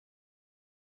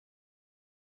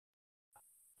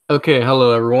Okay,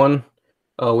 hello everyone.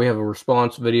 We have a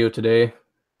response video today.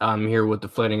 I'm here with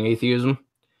Deflating Atheism,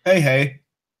 Hey, hey.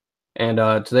 and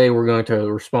today we're going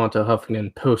to respond to a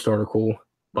Huffington Post article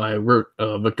by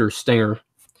Victor Stenger.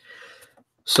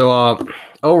 So,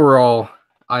 overall,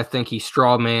 I think he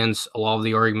strawmans a lot of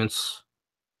the arguments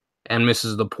and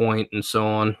misses the point and so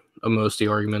on of most of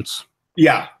the arguments.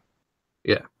 Yeah.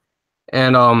 Yeah,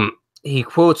 and he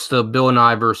quotes the Bill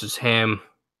Nye versus Ham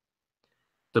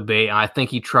debate. And I think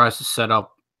he tries to set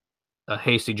up a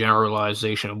hasty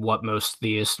generalization of what most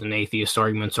theist and atheist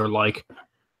arguments are like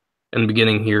in the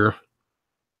beginning here.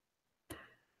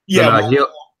 Yeah, Then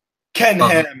well, Ken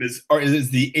Ham is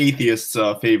the atheist's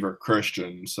favorite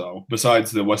Christian, so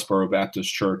besides the Westboro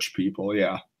Baptist Church people,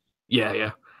 yeah.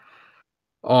 yeah.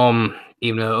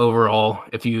 Even though overall,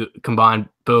 if you combine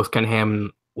both Ken Ham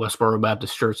and Westboro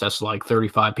Baptist Church, that's like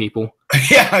 35 people.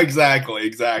 Yeah, exactly.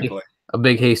 A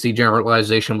big hasty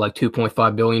generalization of like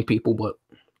 2.5 billion people, but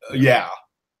Yeah.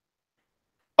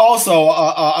 Also,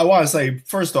 I want to say,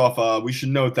 first off, we should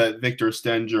note that Victor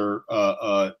Stenger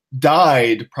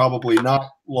died probably not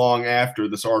long after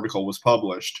this article was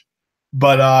published.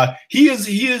 But he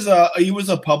was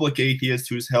a public atheist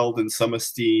who's held in some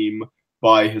esteem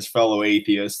by his fellow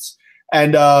atheists.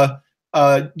 And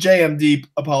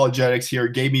JMDapologetics here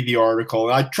gave me the article,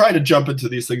 and I try to jump into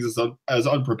these things as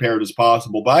unprepared as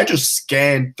possible, but I just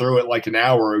scanned through it like an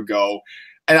hour ago,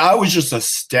 and I was just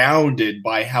astounded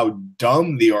by how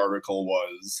dumb the article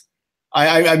was.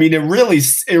 I mean, it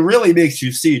really makes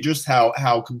you see just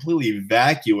how completely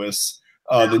vacuous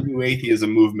the new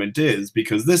atheism movement is,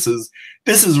 because this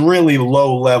is really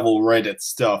low level Reddit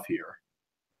stuff here.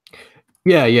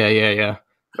 yeah.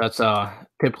 That's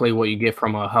typically what you get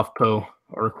from a HuffPo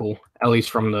article, at least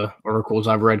from the articles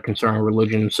I've read concerning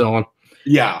religion and so on.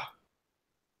 Yeah.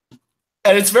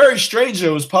 And it's very strange that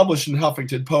it was published in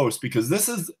Huffington Post, because this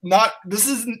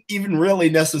isn't even really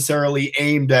necessarily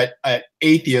aimed at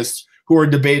atheists who are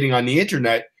debating on the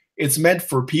internet. It's meant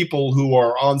for people who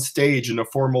are on stage in a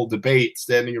formal debate,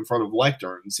 standing in front of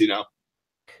lecterns, you know.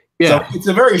 Yeah. So it's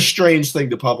a very strange thing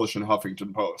to publish in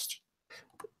Huffington Post.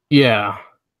 Yeah.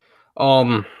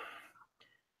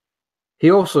 He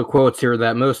also quotes here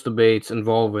that most debates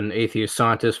involve an atheist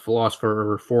scientist,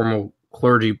 philosopher, or formal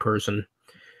clergy person.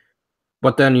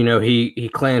 But then, he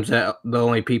claims that the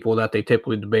only people that they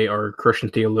typically debate are Christian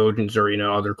theologians or,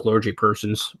 other clergy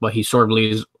persons. But he sort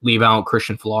of leave out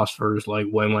Christian philosophers like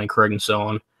William Lane Craig and so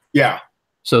on. Yeah.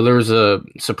 So there's a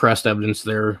suppressed evidence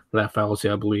there, that fallacy,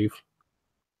 I believe.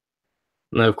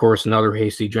 And then, of course, another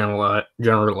hasty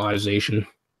generalization.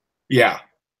 Yeah.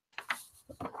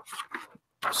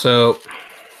 So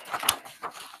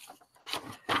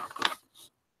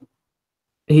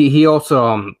he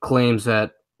also claims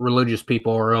that religious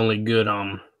people are only good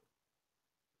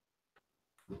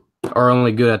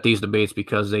at these debates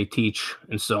because they teach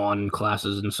and so on in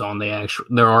classes and so on.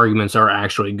 Their arguments are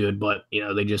actually good, but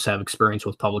they just have experience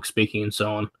with public speaking and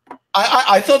so on.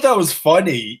 I thought that was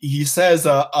funny. He says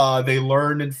they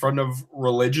learn in front of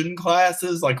religion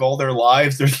classes like all their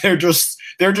lives. They're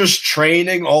just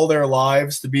training all their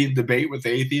lives to be in debate with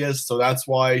atheists. So that's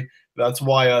why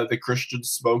the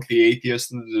Christians smoke the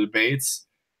atheists in the debates.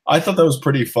 I thought that was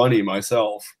pretty funny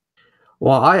myself.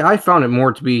 Well, I found it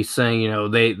more to be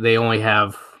saying, they only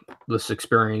have this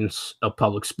experience of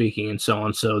public speaking and so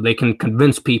on, so they can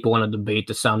convince people in a debate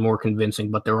to sound more convincing,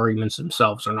 but their arguments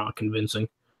themselves are not convincing.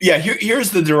 Yeah,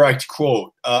 here's the direct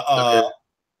quote. Okay.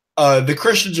 The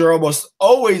Christians are almost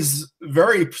always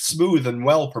very smooth and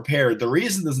well prepared. The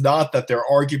reason is not that their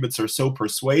arguments are so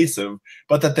persuasive,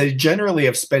 but that they generally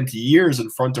have spent years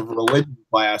in front of religion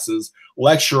classes,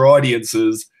 lecture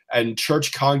audiences, and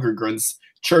church congregants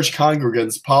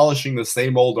polishing the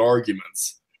same old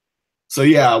arguments. So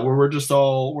yeah, we're just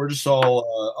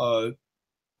all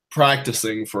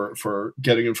practicing for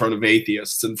getting in front of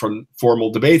atheists and from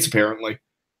formal debates, apparently.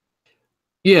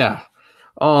 Yeah.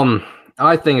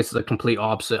 I think it's the complete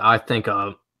opposite. I think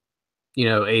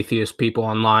atheist people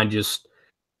online just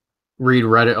read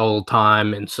Reddit all the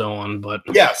time and so on, but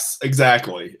yes,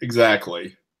 exactly.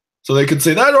 So they could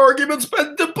say that argument's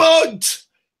been debunked.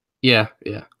 Yeah.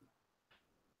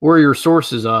 Where are your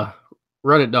sources?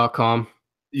 Reddit.com.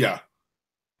 Yeah.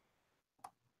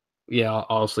 Yeah,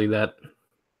 honestly, that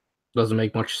doesn't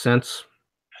make much sense.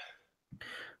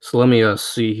 So let me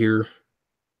see here.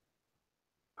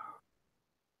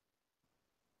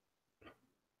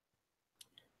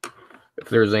 If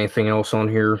there's anything else on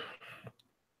here.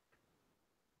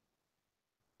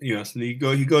 Yes, and he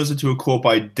goes into a quote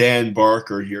by Dan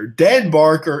Barker here. Dan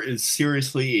Barker is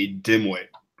seriously a dimwit,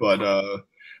 but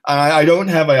I don't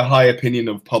have a high opinion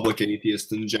of public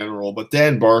atheists in general, but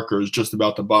Dan Barker is just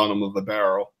about the bottom of the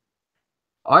barrel.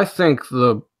 I think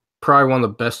probably one of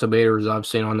the best debaters I've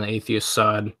seen on the atheist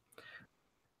side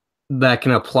that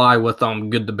can apply with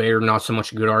good debater, not so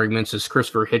much good arguments, is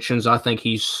Christopher Hitchens. I think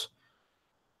he's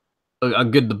a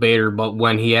good debater, but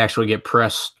when he gets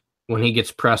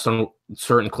pressed on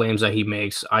certain claims that he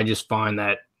makes, I just find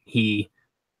that he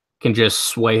can just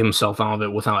sway himself out of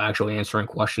it without actually answering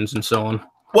questions and so on.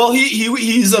 Well, he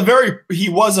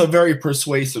was a very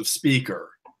persuasive speaker.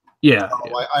 Yeah, so,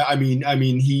 yeah. I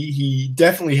mean, he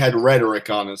definitely had rhetoric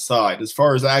on his side. As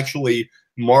far as actually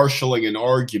marshaling an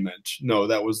argument, no,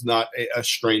 that was not a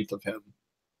strength of him.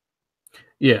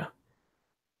 Yeah.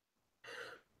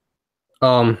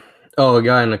 Oh, a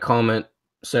guy in the comment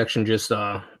section just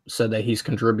said that he's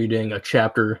contributing a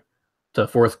chapter to a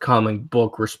forthcoming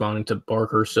book responding to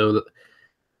Barker, so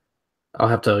I'll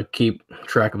have to keep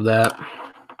track of that.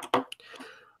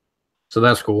 So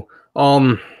that's cool.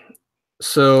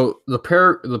 So the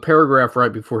paragraph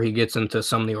right before he gets into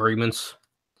some of the arguments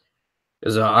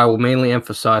is I will mainly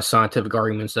emphasize scientific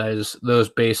arguments, that is, those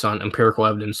based on empirical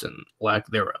evidence and lack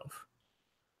thereof.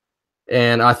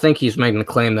 And I think he's making the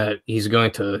claim that he's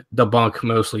going to debunk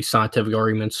mostly scientific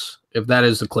arguments. If that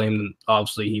is the claim, then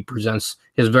obviously he presents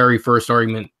his very first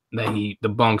argument that he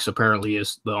debunks apparently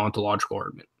is the ontological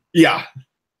argument. Yeah.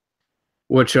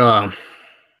 Which I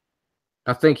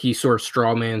think he sort of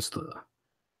strawmans the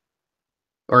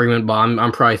argument, but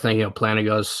I'm probably thinking of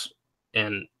Plantinga's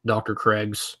and Dr.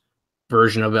 Craig's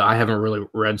version of it. I haven't really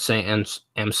read St.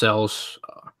 Anselm's.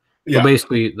 But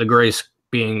basically, the greatest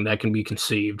being that can be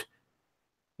conceived.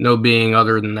 No being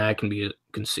other than that can be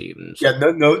conceived. So.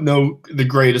 Yeah, no, the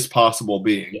greatest possible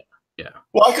being. Yeah.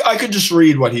 Well, I could just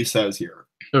read what he says here.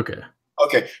 Okay.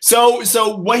 Okay. So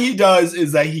what he does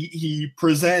is that he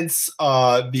presents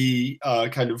the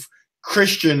kind of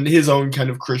Christian, his own kind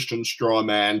of Christian straw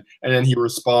man, and then he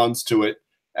responds to it.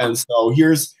 And so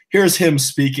here's him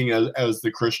speaking as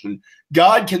the Christian.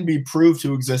 God can be proved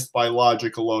to exist by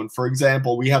logic alone. For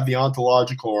example, we have the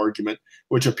ontological argument,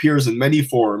 which appears in many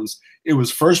forms. It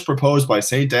was first proposed by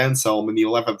St. Anselm in the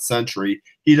 11th century.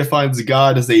 He defines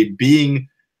God as a being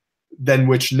than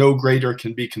which no greater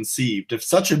can be conceived. If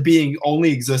such a being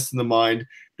only exists in the mind,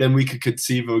 then we could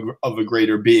conceive of a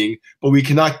greater being, but we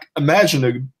cannot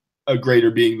imagine a greater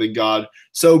being than God,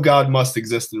 so God must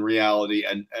exist in reality.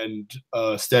 And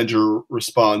Stenger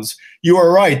responds, "You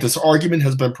are right. This argument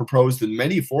has been proposed in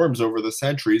many forms over the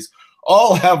centuries.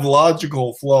 All have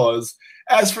logical flaws.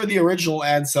 As for the original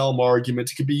Anselm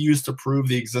argument, it can be used to prove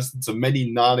the existence of many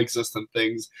non-existent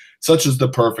things, such as the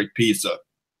perfect pizza."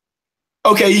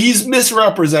 Okay, he's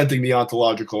misrepresenting the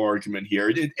ontological argument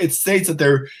here. It states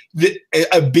that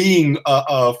a being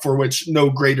for which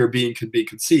no greater being can be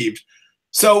conceived.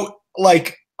 So,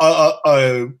 like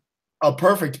a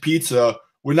perfect pizza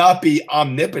would not be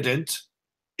omnipotent.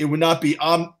 It would not be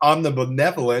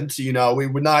omnibenevolent. You know,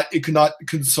 it could not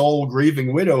console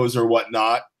grieving widows or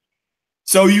whatnot.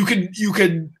 So you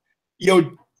could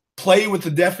play with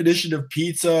the definition of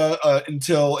pizza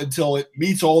until it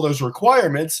meets all those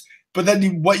requirements. But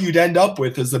then what you'd end up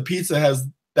with is a pizza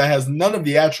that has none of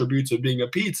the attributes of being a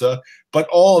pizza, but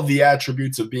all of the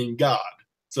attributes of being God.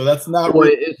 So that's not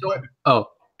really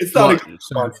it's not a good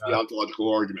response to the ontological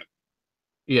argument.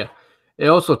 Yeah. It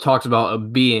also talks about a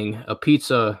being. A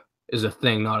pizza is a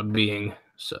thing, not a being.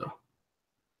 So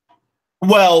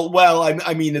Well,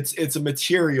 I mean it's a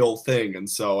material thing, and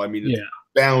so I mean it's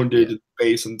bounded in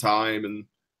space and time, and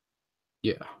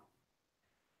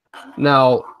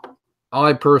Now,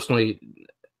 I personally,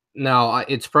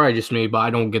 it's probably just me, but I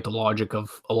don't get the logic of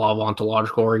a lot of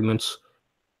ontological arguments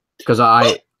because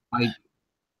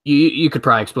you could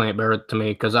probably explain it better to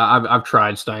me because I've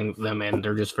tried studying them and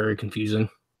they're just very confusing.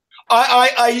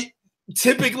 I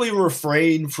typically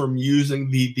refrain from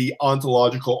using the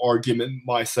ontological argument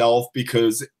myself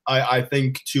because I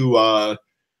think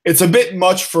it's a bit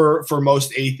much for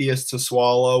most atheists to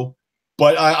swallow.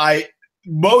 But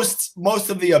most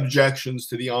of the objections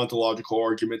to the ontological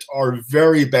argument are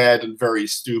very bad and very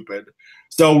stupid.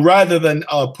 So rather than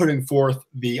putting forth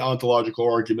the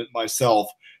ontological argument myself,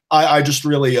 I just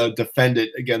really defend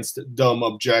it against dumb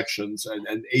objections,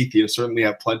 and atheists certainly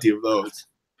have plenty of those.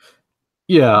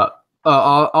 Yeah,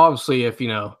 obviously, if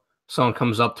someone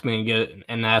comes up to me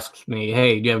and asks me,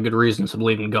 "Hey, do you have good reasons to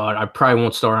believe in God?" I probably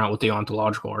won't start out with the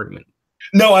ontological argument.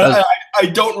 No, I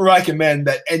don't recommend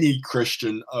that any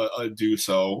Christian do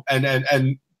so,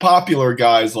 and popular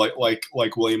guys like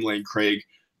William Lane Craig.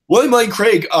 William Lane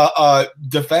Craig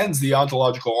defends the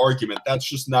ontological argument. That's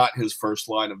just not his first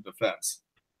line of defense.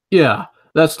 Yeah,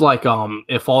 That's like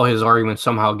if all his arguments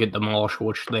somehow get demolished,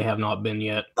 which they have not been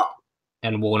yet,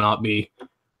 and will not be.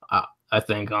 I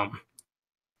think that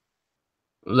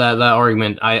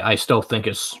argument I still think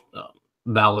is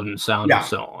valid and sound and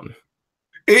so on.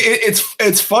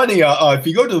 It's funny. If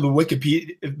you go to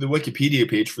the Wikipedia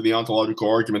page for the ontological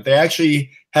argument, they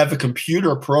actually have a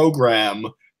computer program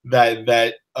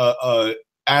that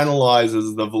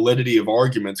analyzes the validity of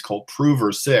arguments called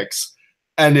Prover 6,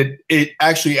 and it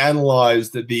actually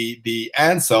analyzed the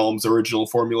Anselm's original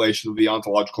formulation of the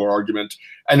ontological argument,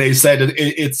 and they said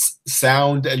it's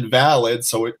sound and valid,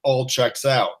 so it all checks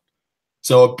out.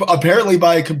 So apparently,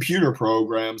 by a computer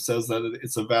program, says that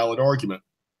it's a valid argument.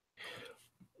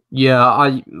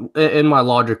 Yeah, in my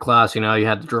logic class, you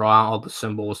had to draw out all the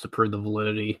symbols to prove the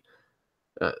validity.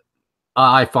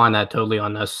 I find that totally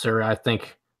unnecessary. I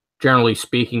think, generally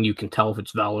speaking, you can tell if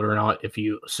it's valid or not if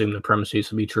you assume the premises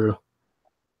to be true.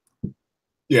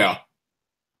 Yeah.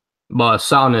 But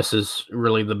soundness is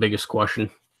really the biggest question.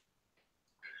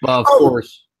 But of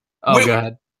course. Go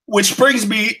ahead. Which brings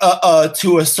me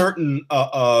to a certain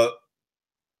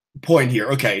point here.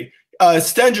 Okay.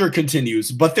 Stenger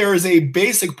continues, but there is a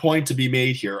basic point to be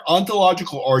made here.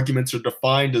 Ontological arguments are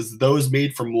defined as those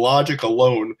made from logic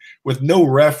alone with no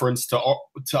reference to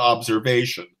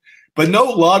observation. But no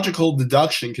logical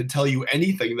deduction can tell you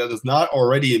anything that is not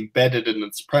already embedded in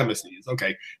its premises.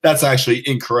 Okay, that's actually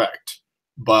incorrect.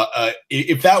 But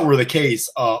if that were the case,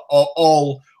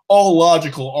 all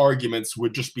logical arguments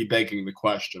would just be begging the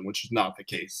question, which is not the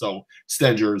case. So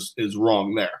Stenger is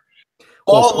wrong there.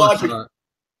 All logic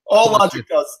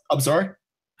does. I'm sorry?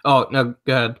 Oh, no,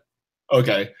 go ahead.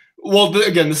 Okay. Well,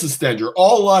 again, this is Stenger.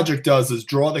 All logic does is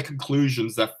draw the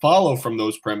conclusions that follow from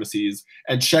those premises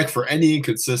and check for any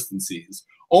inconsistencies.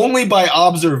 Only by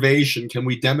observation can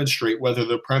we demonstrate whether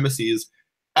the premises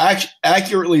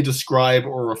accurately describe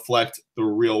or reflect the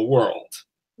real world.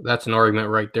 That's an argument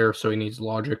right there, so he needs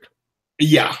logic.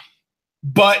 Yeah.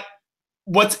 But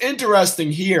what's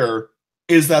interesting here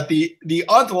is that the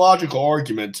ontological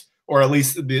argument, or at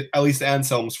least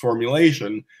Anselm's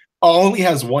formulation, only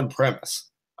has one premise,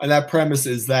 and that premise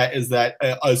is that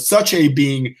such a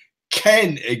being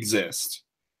can exist.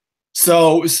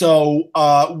 So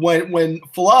when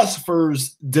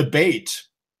philosophers debate,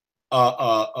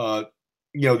 the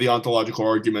ontological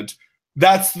argument,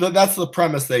 that's the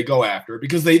premise they go after,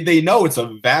 because they know it's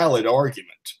a valid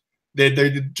argument.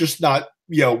 They're just not,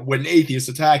 when atheists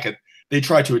attack it, they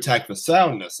try to attack the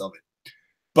soundness of it.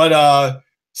 But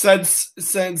since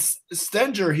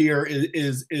Stenger here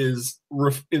is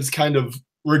kind of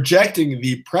rejecting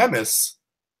the premise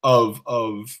of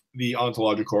the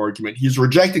ontological argument, he's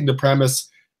rejecting the premise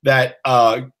that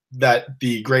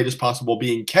the greatest possible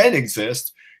being can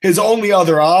exist. His only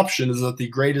other option is that the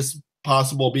greatest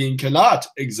possible being cannot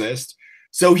exist.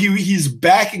 So he's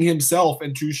backing himself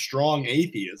into strong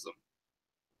atheism.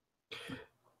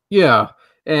 Yeah,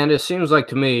 and it seems like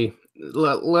to me,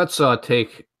 let's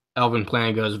take Alvin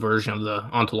Plantinga's version of the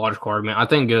ontological argument. I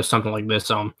think it goes something like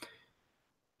this: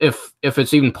 if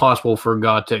it's even possible for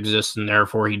God to exist, and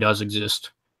therefore he does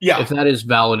exist, if that is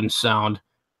valid and sound,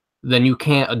 then you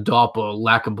can't adopt a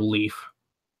lack of belief.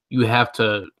 You have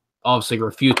to obviously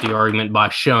refute the argument by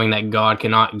showing that God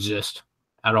cannot exist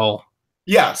at all.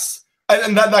 Yes.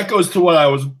 And that goes to what I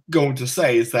was going to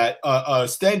say, is that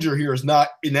Stenger here is not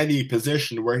in any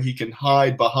position where he can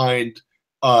hide behind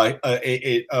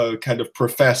a kind of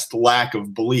professed lack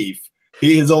of belief.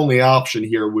 His only option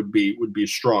here would be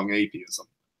strong atheism.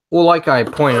 Well, like I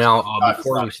pointed out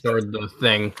before we started the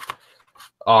thing,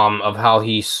 of how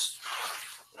he's...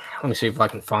 Let me see if I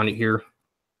can find it here.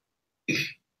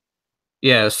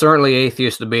 Yeah, certainly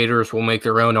atheist debaters will make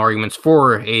their own arguments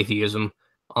for atheism,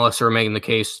 unless they're making the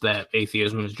case that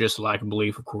atheism is just a lack of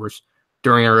belief, of course,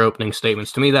 during our opening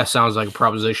statements. To me, that sounds like a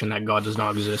proposition that God does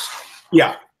not exist.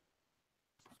 Yeah.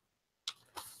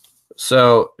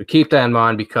 So keep that in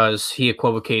mind, because he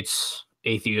equivocates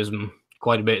atheism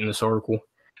quite a bit in this article.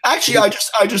 Actually,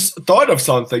 I just thought of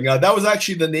something. That was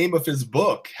actually the name of his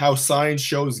book, How Science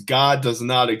Shows God Does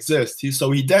Not Exist.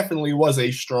 So he definitely was a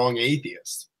strong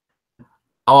atheist.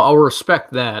 I'll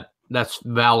respect that. That's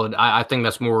valid. I think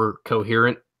that's more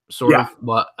coherent, sort of,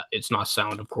 but it's not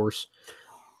sound, of course.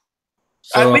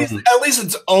 So, at least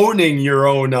it's owning your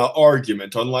own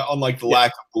argument, unlike the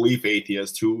lack of belief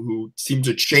atheists who seem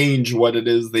to change what it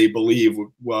is they believe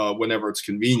whenever it's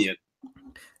convenient.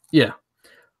 Yeah.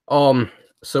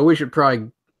 So we should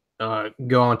probably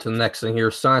go on to the next thing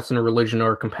here. Science and religion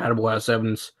are compatible as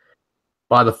evidenced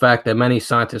by the fact that many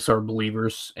scientists are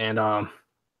believers, and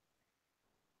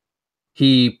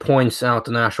he points out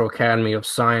the National Academy of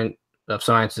Science of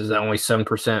science is that only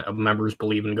 7% of members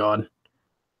believe in God,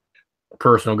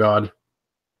 personal God.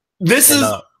 This is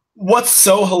what's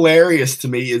so hilarious to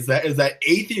me is that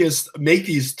atheists make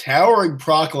these towering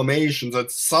proclamations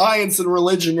that science and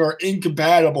religion are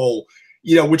incompatible,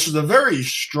 which is a very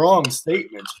strong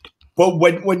statement. But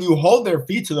when you hold their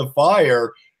feet to the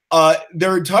fire,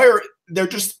 they're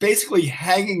just basically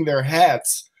hanging their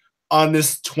hats on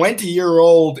this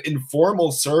 20-year-old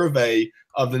informal survey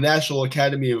of the National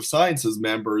Academy of Sciences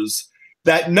members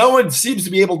that no one seems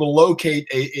to be able to locate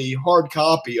a hard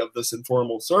copy of this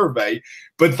informal survey.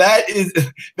 But that is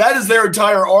their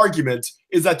entire argument,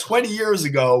 is that 20 years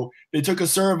ago, they took a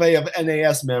survey of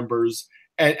NAS members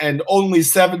and only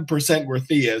 7% were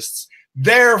theists.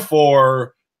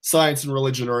 Therefore, science and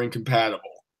religion are incompatible.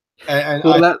 And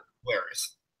well, that's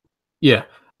hilarious. Yeah,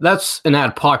 that's an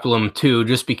ad populum too.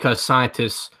 Just because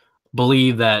scientists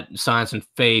believe that science and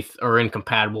faith are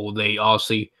incompatible, they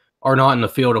obviously are not in the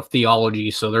field of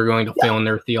theology, so they're going to fail in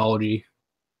their theology.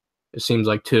 It seems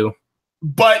like too.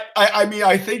 But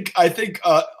I think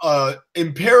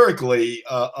empirically,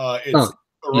 it's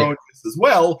erroneous as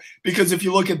well, because if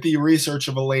you look at the research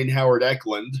of Elaine Howard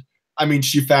Eklund,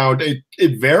 she found it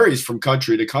varies from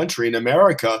country to country. In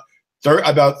America,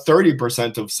 about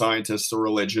 30% of scientists are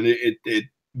religion. It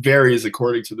varies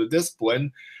according to the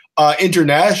discipline.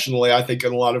 Internationally, I think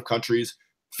in a lot of countries,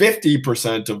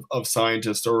 50% of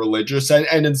scientists are religious,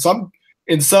 and in some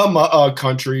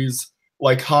countries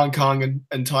like Hong Kong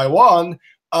and Taiwan,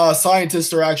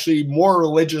 scientists are actually more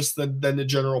religious than the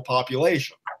general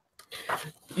population.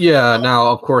 Yeah. Now,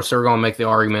 of course, they're going to make the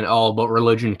argument, but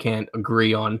religion can't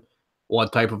agree on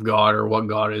what type of God or what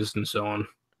God is, and so on.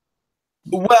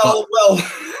 Well,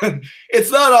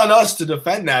 it's not on us to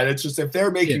defend that. It's just if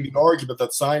they're making the argument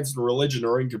that science and religion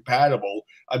are incompatible,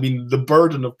 the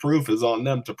burden of proof is on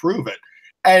them to prove it.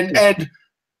 And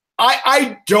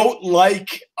I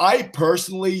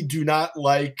personally do not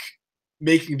like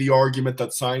making the argument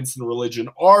that science and religion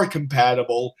are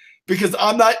compatible, because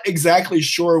I'm not exactly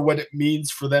sure what it means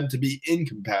for them to be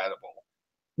incompatible.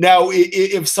 Now,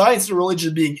 if science and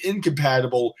religion being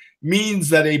incompatible means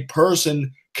that a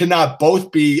person cannot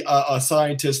both be a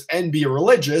scientist and be a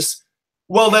religious,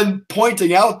 well, then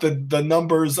pointing out the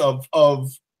numbers of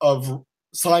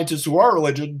scientists who are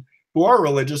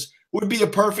religious would be a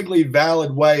perfectly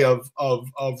valid way of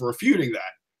refuting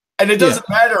that. And it doesn't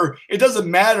matter. It doesn't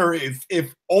matter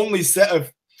if only 30%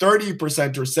 or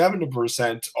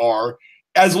 70% are,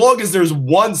 as long as there's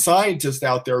one scientist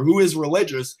out there who is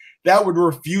religious, that would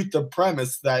refute the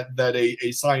premise that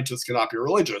a scientist cannot be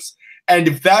religious. And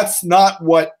if that's not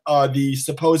what the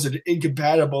supposed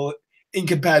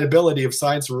incompatibility of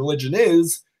science and religion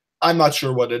is, I'm not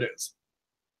sure what it is.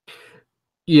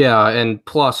 Yeah, and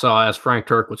plus, as Frank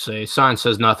Turk would say, science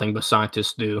says nothing, but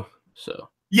scientists do. So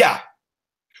yeah.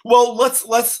 Well, let's.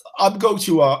 I'm going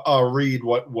to read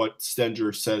what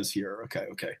Stenger says here. Okay.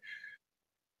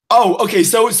 Oh, okay.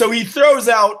 So he throws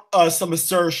out some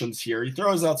assertions here. He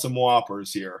throws out some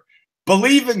whoppers here.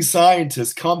 Believing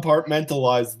scientists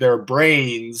compartmentalize their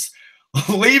brains,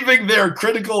 leaving their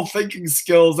critical thinking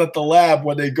skills at the lab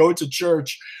when they go to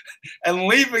church, and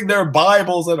leaving their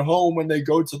Bibles at home when they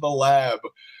go to the lab.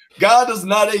 God is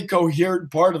not a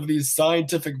coherent part of the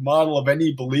scientific model of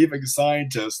any believing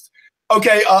scientist.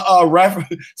 Okay,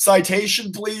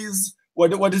 citation, please.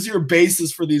 What is your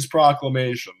basis for these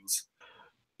proclamations?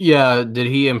 Yeah, did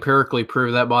he empirically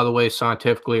prove that, by the way,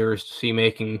 scientifically, or is he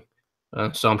making an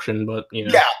assumption? But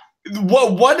yeah,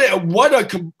 what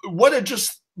a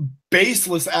just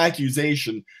baseless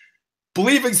accusation.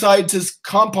 Believing scientists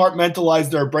compartmentalize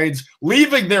their brains,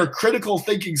 leaving their critical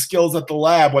thinking skills at the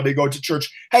lab when they go to church.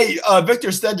 Hey,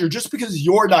 Victor Stenger, just because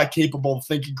you're not capable of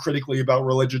thinking critically about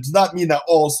religion does not mean that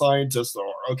all scientists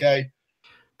are, okay?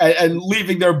 And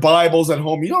leaving their Bibles at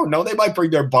home. You don't know. They might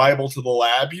bring their Bible to the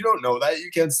lab. You don't know that.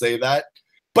 You can't say that.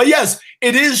 But yes,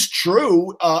 it is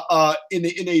true in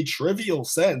a trivial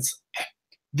sense.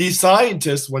 The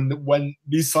scientist, when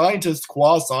the scientist,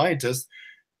 qua scientist,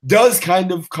 does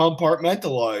kind of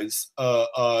compartmentalize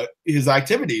his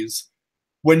activities.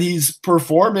 When he's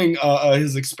performing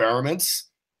his experiments,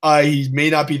 he may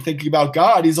not be thinking about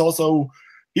God. He also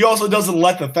doesn't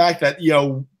let the fact that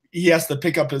he has to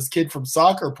pick up his kid from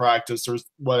soccer practice or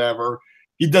whatever.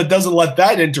 He doesn't let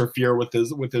that interfere with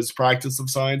his practice of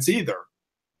science either.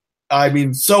 I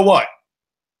mean, so what?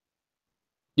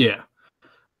 Yeah,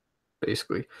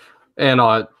 basically, and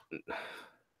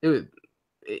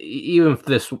even if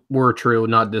this were true, it would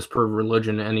not disprove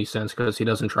religion in any sense, because he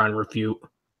doesn't try and refute,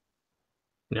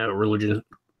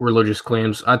 religious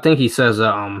claims. I think he says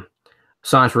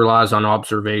science relies on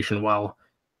observation, while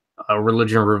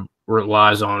religion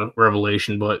relies on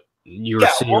revelation, but you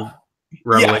receive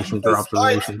revelation through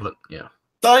observation. But yeah.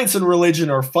 Science and religion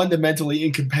are fundamentally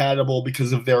incompatible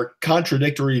because of their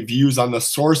contradictory views on the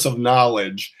source of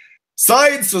knowledge.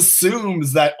 Science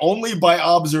assumes that only by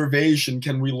observation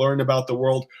can we learn about the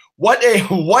world. What a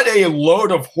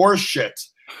load of horseshit.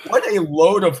 What a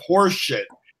load of horseshit.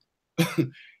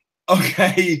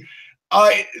 Okay.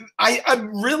 I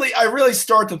really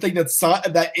start to think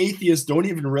that atheists don't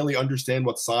even really understand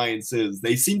what science is.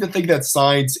 They seem to think that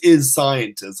science is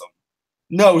scientism.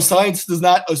 No, science does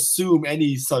not assume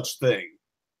any such thing.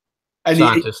 And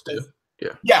scientists do.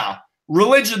 Yeah. Yeah.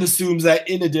 Religion assumes that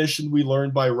in addition we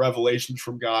learn by revelations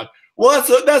from God. Well,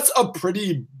 that's a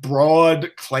pretty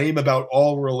broad claim about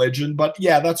all religion, but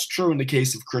yeah, that's true in the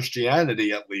case of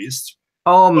Christianity at least.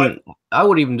 I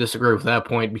would even disagree with that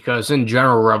point, because in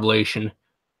general revelation,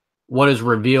 what is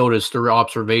revealed is through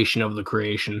observation of the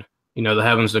creation. You know, the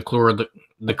heavens declare the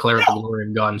glory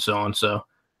of God and so on. So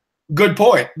good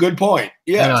point. Good point.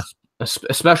 Yeah. A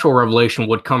special revelation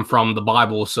would come from the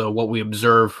Bible. So what we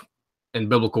observe in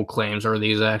biblical claims, are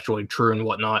these actually true and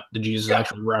whatnot? Did Jesus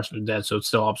actually rise from the dead? So it's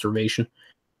still observation.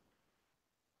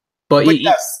 But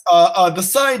yes, the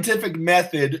scientific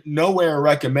method nowhere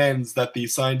recommends that the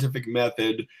scientific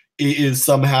method is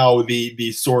somehow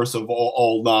the source of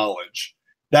all knowledge.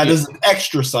 That is an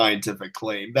extra scientific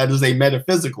claim. That is a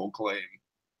metaphysical claim.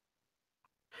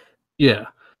 Yeah.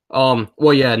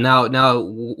 Well, yeah. Now,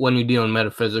 when you deal in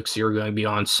metaphysics, you're going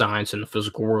beyond science and the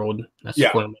physical world. That's the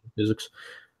point of metaphysics.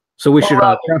 So we should.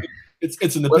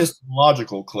 It's an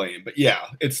epistemological claim, but yeah,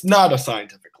 it's not a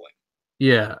scientific claim.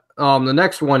 Yeah. The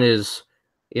next one is,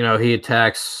 he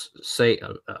attacks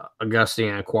Augustine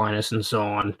and Aquinas and so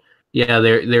on. Yeah,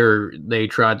 they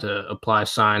tried to apply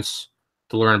science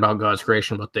to learn about God's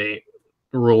creation, but they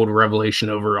ruled revelation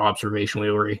over observation. We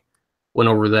already went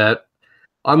over that.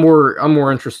 I'm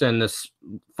more interested in this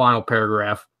final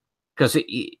paragraph, because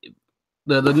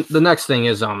the next thing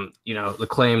is the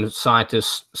claim that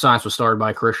science was started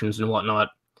by Christians and whatnot.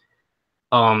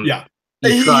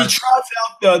 He trots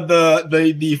out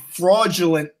the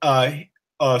fraudulent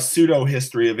pseudo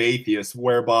history of atheists,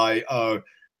 whereby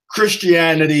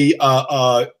Christianity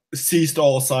ceased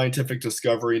all scientific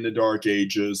discovery in the Dark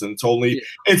Ages, and it's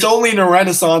only in the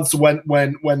Renaissance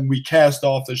when we cast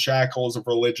off the shackles of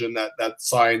religion that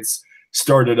science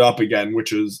started up again,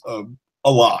 which is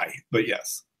a lie. But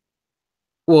yes.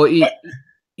 Well,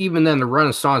 even then, the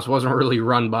Renaissance wasn't really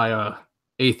run by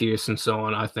atheists and so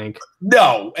on, I think.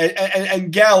 No,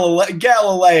 and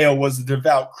Galileo was a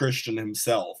devout Christian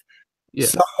himself. Yeah.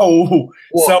 So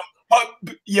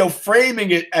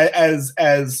framing it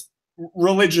as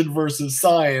religion versus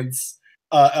science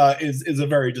is a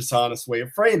very dishonest way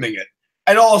of framing it.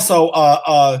 And also,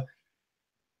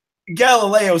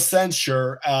 Galileo's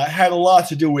censure had a lot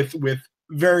to do with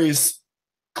various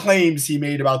claims he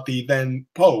made about the then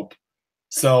Pope.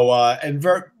 So and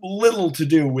very little to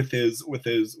do with his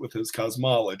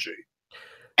cosmology.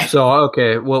 So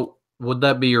okay, well, would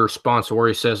that be your response where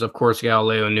he says, of course,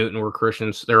 Galileo and Newton were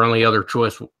Christians, their only other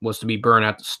choice was to be burned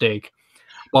at the stake?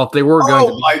 Well, if they were going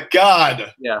to my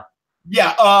God. Yeah.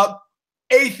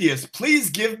 Atheists, please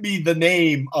give me the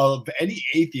name of any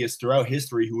atheist throughout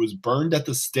history who was burned at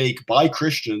the stake by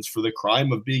Christians for the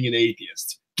crime of being an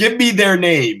atheist. Give me their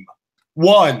name.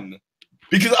 One.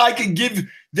 Because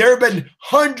there have been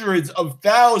hundreds of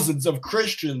thousands of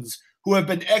Christians who have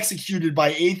been executed by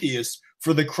atheists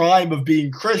for the crime of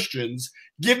being Christians.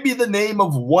 Give me the name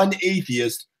of one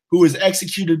atheist who was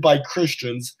executed by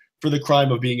Christians for the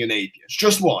crime of being an atheist.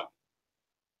 Just one.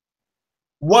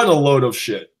 What a load of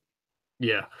shit.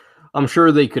 Yeah. I'm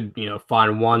sure they could,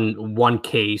 find one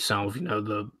case out of,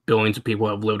 the billions of people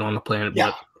who have lived on the planet.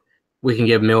 Yeah. But we can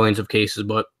give millions of cases,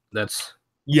 but that's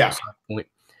the point.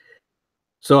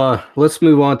 So let's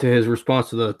move on to his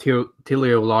response to the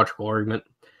teleological argument.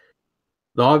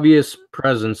 The obvious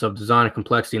presence of design and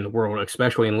complexity in the world,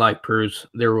 especially in life, proves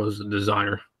there was a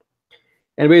designer.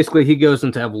 And basically, he goes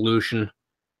into evolution.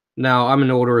 Now, I'm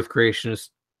an old Earth creationist,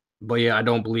 but yeah, I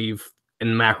don't believe in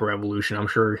macroevolution. I'm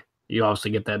sure you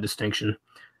obviously get that distinction.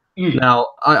 Now,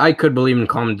 I could believe in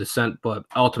common descent, but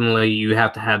ultimately, you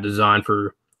have to have design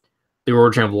for the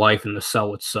origin of life in the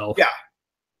cell itself. Yeah.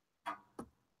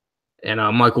 And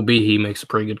Michael Behe makes a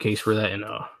pretty good case for that in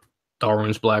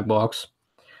Darwin's Black Box.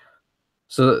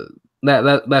 So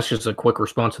that's just a quick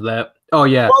response to that. Oh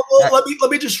yeah. Well, let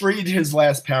me just read his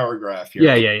last paragraph here.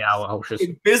 Yeah.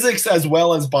 In physics as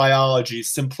well as biology,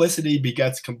 simplicity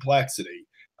begets complexity.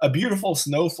 A beautiful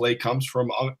snowflake comes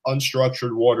from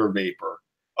unstructured water vapor.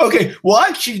 Okay, well,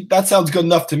 actually, that sounds good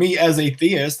enough to me as a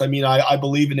theist. I mean, I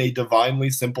believe in a divinely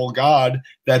simple God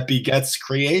that begets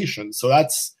creation. So I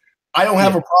don't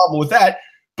have a problem with that.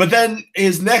 But then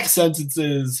his next sentence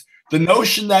is, the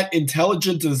notion that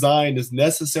intelligent design is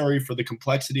necessary for the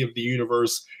complexity of the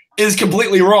universe is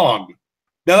completely wrong.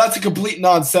 Now, that's a complete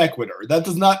non sequitur. That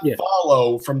does not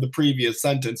follow from the previous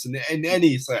sentence in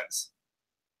any sense.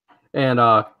 And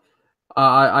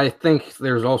I think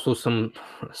there's also some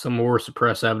more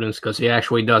suppressed evidence, because he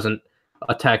actually doesn't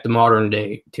attack the modern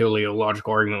day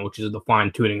teleological argument, which is the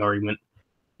fine tuning argument.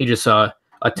 He just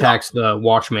attacks the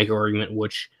watchmaker argument,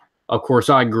 which, of course,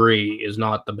 I agree is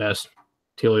not the best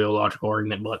teleological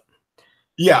argument, but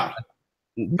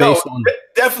based on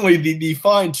definitely the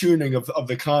fine tuning of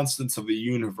the constants of the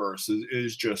universe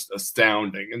is just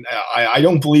astounding, and I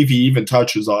don't believe he even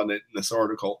touches on it in this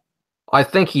article. I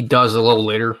think he does a little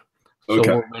later. So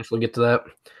we'll eventually get to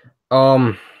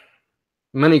that.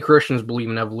 Many Christians believe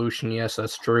in evolution. Yes,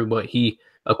 that's true, but he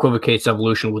equivocates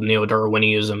evolution with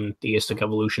neo-Darwinism, theistic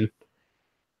evolution.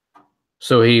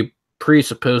 So he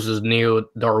presupposes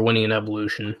neo-Darwinian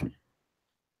evolution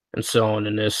and so on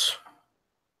in this.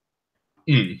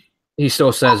 He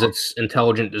still says it's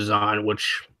intelligent design,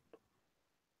 which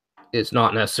is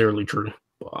not necessarily true.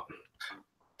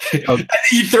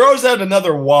 He throws out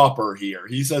another whopper here.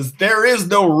 He says, there is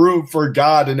no room for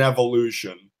God in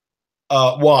evolution.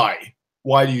 Why?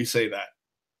 Why do you say that?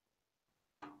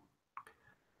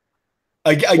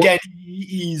 Again,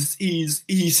 he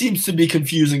seems to be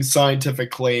confusing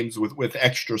scientific claims with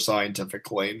extra scientific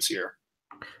claims here.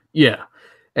 Yeah,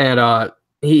 and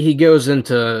he goes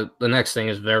into the next thing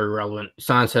is very relevant.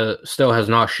 Science still has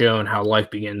not shown how life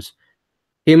begins.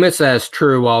 He admits that it's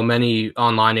true, while many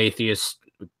online atheists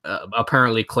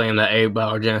apparently claim that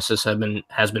abiogenesis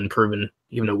has been proven,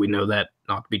 even though we know that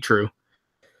not to be true.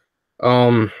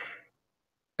 And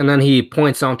then he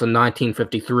points out the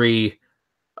 1953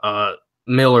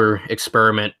 Miller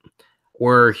experiment,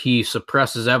 where he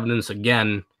suppresses evidence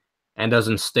again and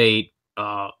doesn't state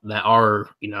that our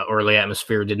early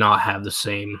atmosphere did not have the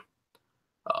same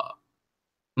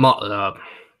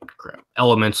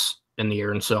elements in the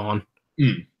air and so on.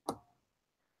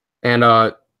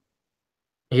 And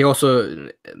he also,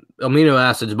 amino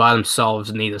acids by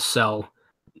themselves need a cell.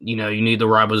 You need the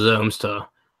ribosomes to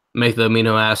make the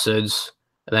amino acids,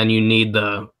 and then you need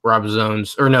the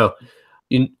ribosomes, or no,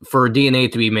 for DNA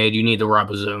to be made, you need the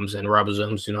ribosomes, and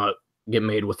ribosomes do not get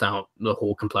made without the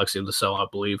whole complexity of the cell, I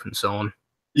believe, and so on.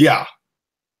 Yeah.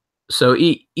 So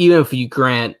even if you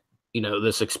grant,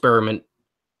 this experiment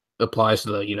applies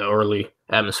to the, early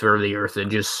atmosphere of the Earth,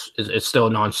 it's still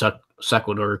non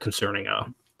sequitur concerning,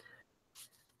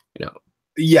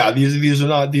 Yeah, these are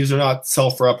not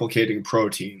self-replicating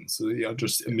proteins,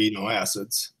 just amino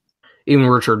acids. Even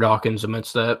Richard Dawkins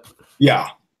admits that. Yeah.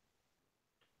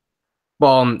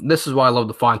 Well, this is why I love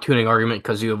the fine-tuning argument,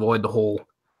 because you avoid the whole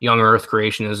young Earth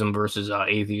creationism versus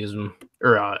atheism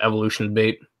or evolution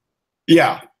debate.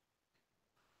 Yeah.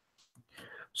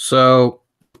 So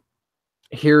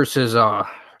here's his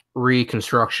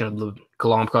reconstruction of the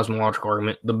Coulomb cosmological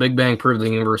argument. The Big Bang proved the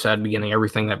universe had a beginning.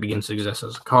 Everything that begins to exist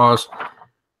has a cause.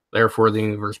 Therefore, the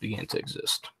universe began to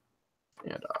exist.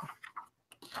 And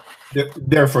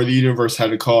therefore, the universe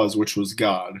had a cause, which was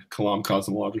God. Coulomb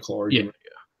cosmological argument.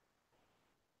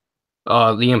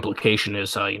 Yeah. The implication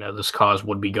is, this cause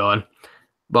would be God.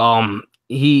 But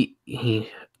he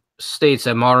states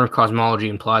that modern cosmology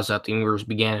implies that the universe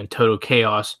began in total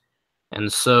chaos,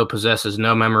 and so possesses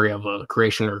no memory of a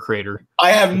creation or creator.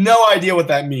 I have no idea what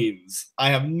that means.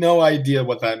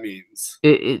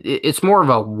 It's more of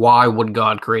a why would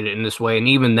God create it in this way, and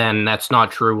even then, that's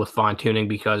not true with fine tuning,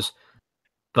 because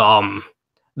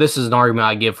this is an argument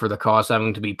I give for the cause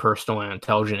having to be personal and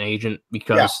intelligent agent,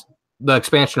 because the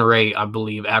expansion rate, I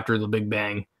believe, after the Big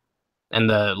Bang and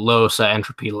the lowest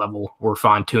entropy level were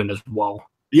fine tuned as well.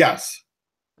 Yes.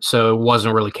 So it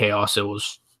wasn't really chaos; it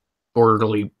was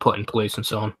orderly put in place and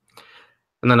so on.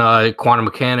 And then quantum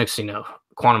mechanics,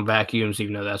 quantum vacuums,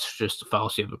 even though that's just a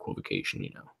fallacy of equivocation,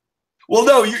 Well,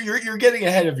 no, you're getting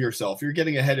ahead of yourself. You're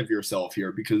getting ahead of yourself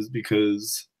here because.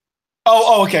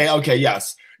 Okay,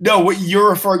 yes. No, what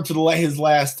you're referring to his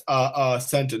last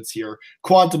sentence here.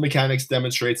 Quantum mechanics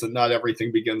demonstrates that not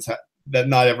everything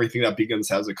that begins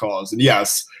has a cause. And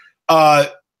yes,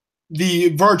 the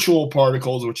virtual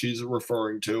particles, which he's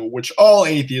referring to, which all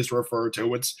atheists refer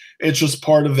to, it's just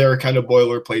part of their kind of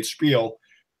boilerplate spiel.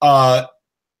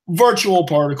 Virtual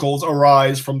particles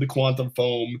arise from the quantum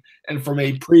foam and from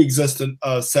a pre-existent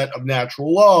set of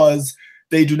natural laws.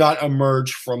 They do not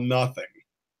emerge from nothing.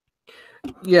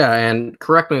 Yeah, and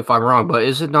correct me if I'm wrong, but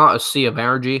is it not a sea of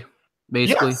energy?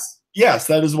 basically. Yes,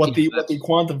 that is what the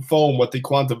quantum foam, what the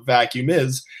quantum vacuum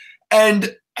is,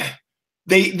 and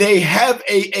they have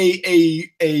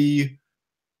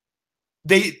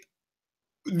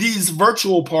these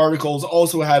virtual particles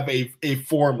also have a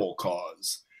formal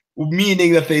cause,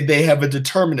 meaning that they have a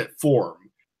determinate form,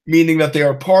 meaning that they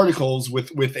are particles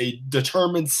with a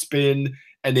determined spin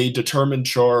and a determined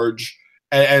charge.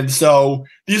 And so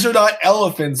these are not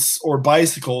elephants or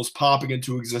bicycles popping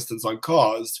into existence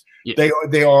uncaused. Yeah.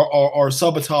 They are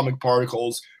subatomic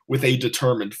particles with a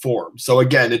determined form. So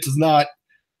again, it does not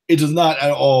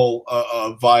at all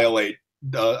violate,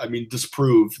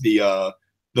 disprove the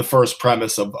first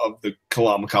premise of the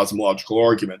Kalam cosmological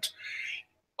argument.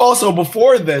 Also,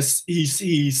 before this, he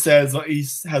says he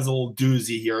has a little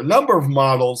doozy here. A number of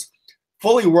models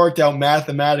fully worked out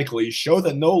mathematically show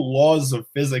that no laws of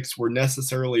physics were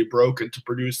necessarily broken to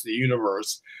produce the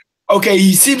universe. Okay,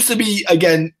 he seems to be,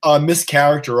 again,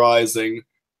 mischaracterizing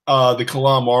the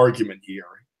Kalam argument here,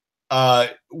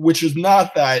 which is not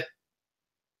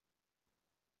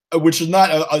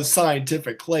a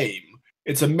scientific claim.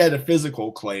 It's a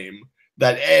metaphysical claim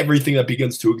that everything that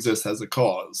begins to exist has a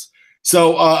cause.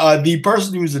 So the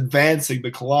person who's advancing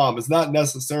the Kalam is not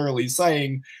necessarily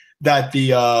saying that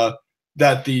the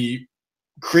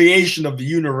creation of the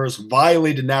universe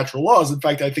violated natural laws. In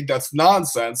fact, I think that's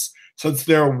nonsense, since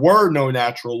there were no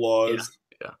natural laws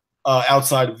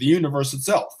outside of the universe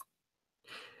itself.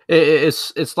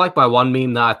 It's like by one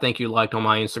meme that I think you liked on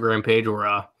my Instagram page, where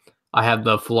I have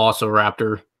the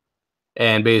Velociraptor,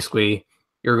 and basically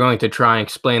you're going to try and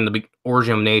explain the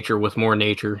origin of nature with more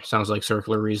nature. Sounds like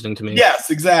circular reasoning to me. Yes,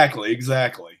 exactly.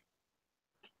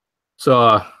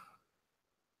 So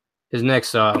his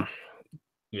next, the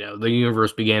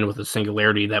universe began with a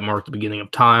singularity that marked the beginning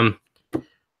of time.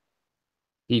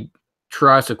 He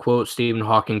tries to quote Stephen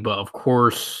Hawking, but of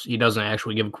course he doesn't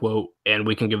actually give a quote, and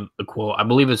we can give the quote. I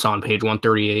believe it's on page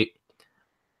 138.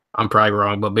 I'm probably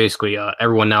wrong, but basically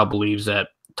everyone now believes that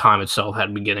time itself had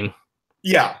a beginning.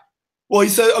 Yeah. Well, he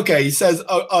says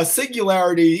a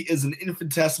singularity is an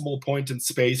infinitesimal point in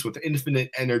space with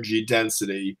infinite energy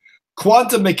density.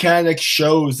 Quantum mechanics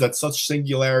shows that such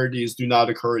singularities do not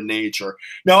occur in nature.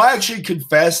 Now, I actually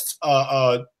confessed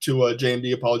to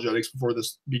JMD Apologetics before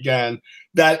this began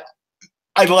that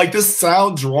this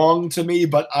sounds wrong to me,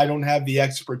 but I don't have the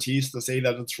expertise to say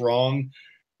that it's wrong.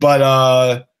 But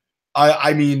so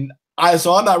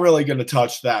I'm not really going to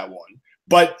touch that one.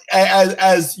 But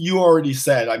as you already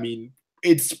said,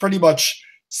 it's pretty much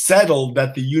settled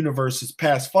that the universe is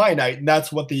past finite, and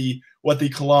that's what the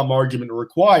Kalam argument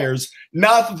requires.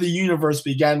 Not that the universe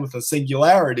began with a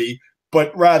singularity,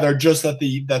 but rather just that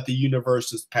the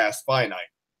universe is past finite.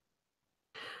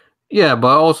 Yeah,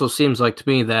 but it also seems like to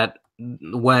me that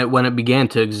when it began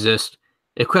to exist,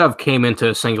 it could have came into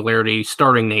a singularity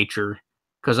starting nature.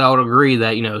 Because I would agree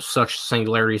that such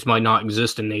singularities might not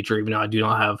exist in nature, even though I do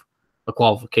not have the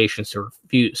qualifications to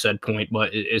refute said point.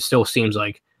 But it still seems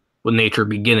like with nature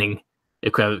beginning,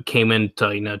 it could have came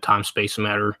into time, space, and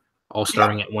matter all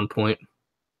starting at one point.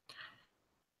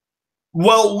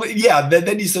 Well, yeah.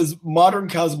 Then he says modern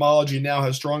cosmology now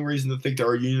has strong reason to think that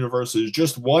our universe is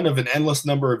just one of an endless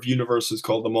number of universes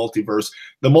called the multiverse.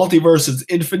 The multiverse is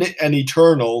infinite and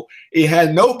eternal. It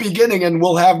had no beginning and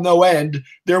will have no end.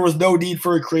 There was no need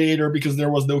for a creator because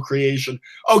there was no creation.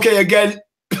 Okay, again,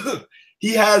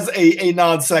 he has a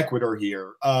non sequitur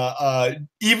here.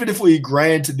 Even if we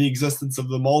grant the existence of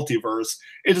the multiverse,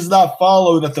 it does not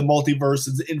follow that the multiverse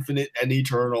is infinite and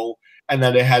eternal and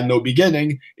that it had no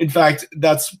beginning. In fact,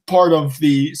 that's part of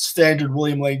the standard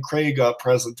William Lane Craig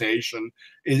presentation.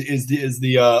 Is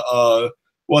the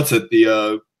what's it,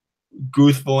 the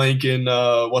Guth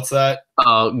Vilankin what's that?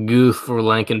 Guth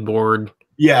Vilankin board.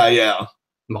 Yeah.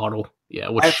 Model. Yeah,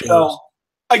 which shows. So,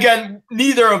 again,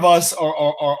 neither of us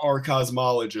are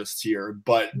cosmologists here,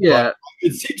 but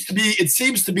it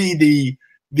seems to be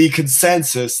the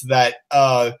consensus that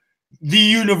the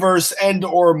universe and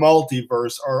or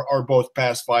multiverse are both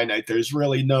past finite. There's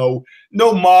really no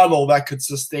model that could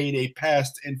sustain a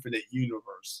past infinite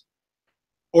universe,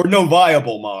 or no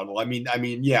viable model.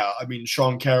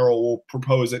 Sean Carroll will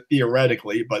propose it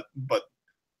theoretically, but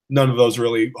none of those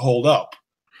really hold up.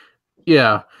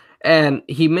 Yeah, and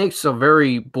he makes a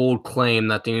very bold claim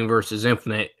that the universe is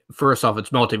infinite. First off, it's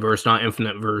multiverse, not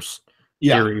infinite verse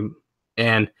theory.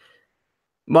 And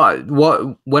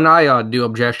when I do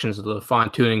objections to the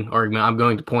fine-tuning argument, I'm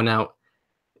going to point out,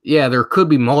 there could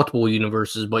be multiple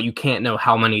universes, but you can't know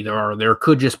how many there are. There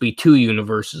could just be two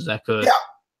universes that could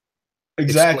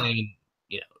explain.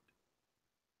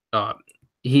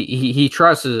 He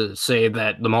tries to say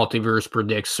that the multiverse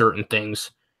predicts certain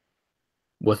things,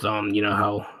 with you know,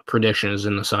 how prediction is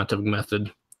in the scientific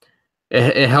method.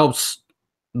 It helps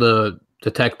the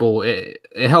detectable. It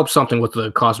helps something with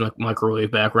the cosmic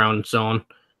microwave background and so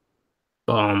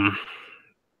on.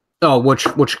 Oh,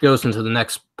 which goes into the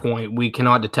next point. We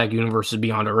cannot detect universes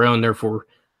beyond our own, therefore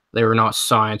they are not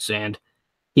science. And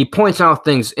he points out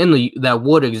things in the that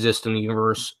would exist in the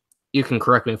universe. You can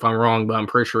correct me if I'm wrong, but I'm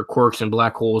pretty sure quarks and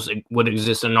black holes would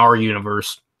exist in our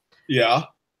universe. Yeah.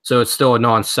 So it's still a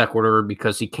non sequitur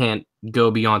because he can't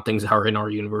go beyond things that are in our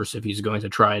universe if he's going to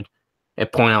try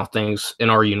and point out things in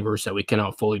our universe that we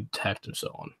cannot fully detect and so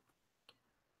on.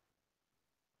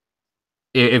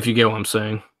 If you get what I'm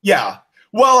saying. Yeah.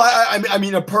 Well, I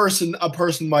mean, a person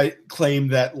might claim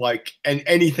that like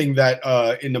anything that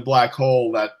in the black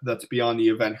hole that's beyond the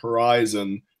event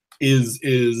horizon is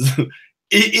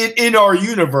in our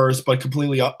universe, but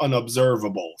completely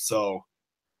unobservable. So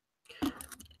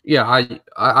yeah,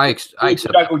 I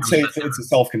accept. I would say it's a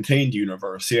self-contained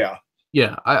universe. Yeah.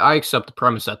 Yeah, I accept the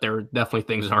premise that there are definitely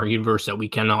things in our universe that we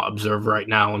cannot observe right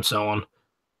now and so on.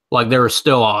 Like there are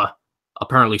still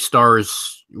apparently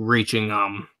stars reaching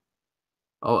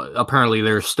apparently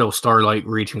there's still starlight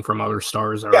reaching from other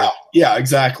stars. Yeah, yeah,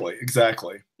 exactly.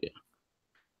 Yeah.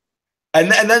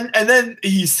 And then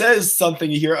he says something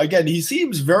here again. He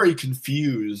seems very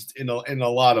confused in a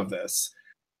lot of this.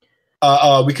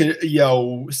 We could,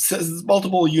 says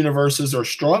multiple universes are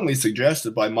strongly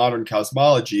suggested by modern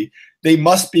cosmology. They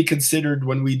must be considered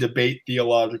when we debate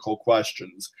theological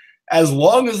questions. As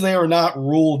long as they are not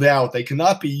ruled out, they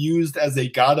cannot be used as a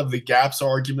God of the gaps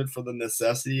argument for the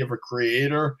necessity of a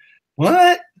creator.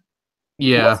 What?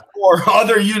 Yeah. Or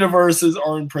other universes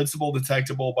are in principle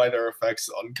detectable by their effects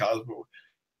on cosmos.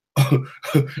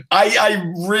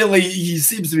 He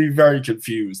seems to be very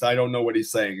confused. I don't know what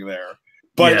he's saying there.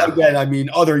 But again, I mean,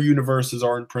 other universes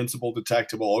are in principle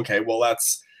detectable. Okay, well,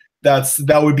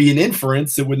 that would be an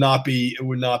inference. It would not be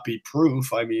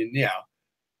proof. I mean, yeah.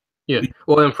 Yeah.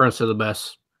 Well, inference are the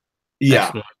best.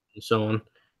 Yeah. And so on.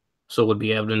 So it would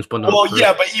be evidence, but not. Well, proof.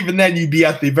 Yeah, but even then, you'd be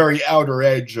at the very outer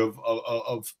edge of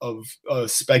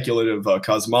speculative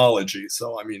cosmology.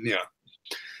 So, I mean, yeah.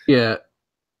 Yeah.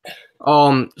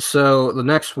 So the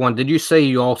next one, did you say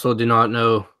you also did not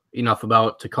know enough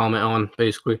about to comment on,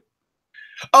 basically?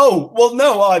 Oh, well,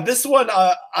 no. This one,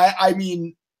 I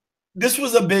mean, this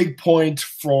was a big point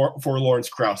for Lawrence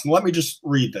Krauss. And let me just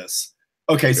read this.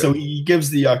 Okay, so he gives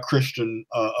the Christian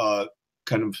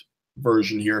kind of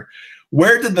version here.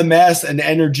 Where did the mass and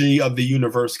energy of the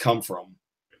universe come from?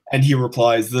 And he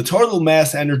replies, the total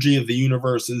mass energy of the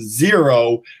universe is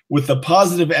zero, with the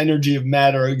positive energy of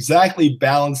matter exactly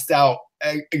balanced by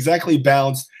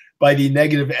the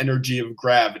negative energy of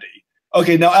gravity.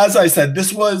 Okay, now, as I said,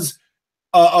 this was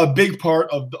a big part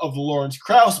of the Lawrence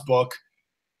Krauss book,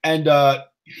 and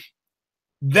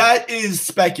that is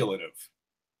speculative.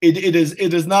 It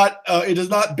is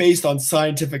not based on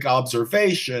scientific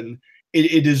observation.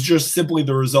 It is just simply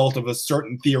the result of a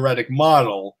certain theoretic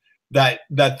model that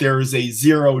there is a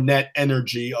zero net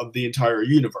energy of the entire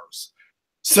universe.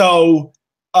 So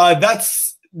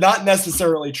that's not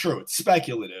necessarily true. It's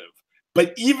speculative.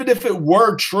 But even if it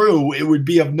were true, it would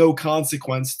be of no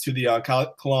consequence to the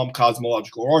Kalam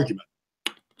cosmological argument.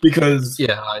 Because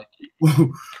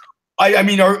I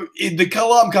mean, the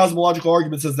Kalam cosmological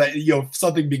argument says that if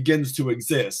something begins to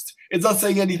exist, it's not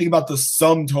saying anything about the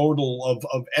sum total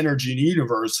of energy in the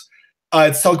universe.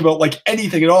 It's talking about like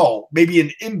anything at all, maybe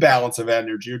an imbalance of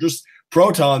energy, or just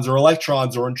protons or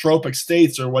electrons or entropic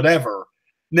states or whatever.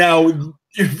 Now,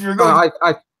 if you're going,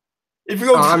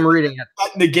 I'm reading it.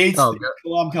 That negates the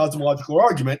Kalam cosmological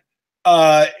argument.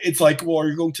 It's like, well, are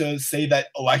you going to say that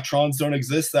electrons don't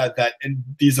exist, that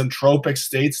these entropic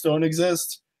states don't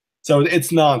exist? So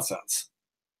it's nonsense.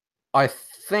 I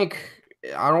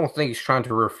don't think he's trying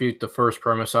to refute the first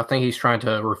premise. I think he's trying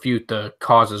to refute the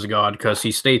causes of God, because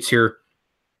he states here,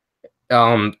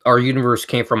 our universe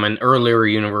came from an earlier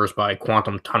universe by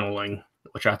quantum tunneling,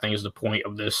 which I think is the point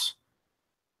of this,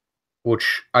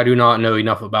 which I do not know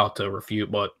enough about to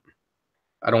refute, but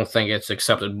I don't think it's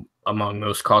accepted among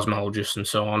most cosmologists and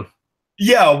so on.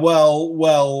 Yeah,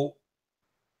 well,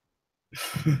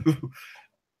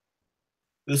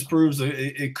 this proves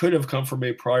it could have come from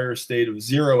a prior state of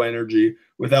zero energy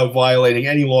without violating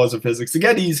any laws of physics.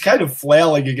 Again, he's kind of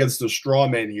flailing against a straw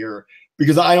man here,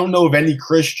 because I don't know of any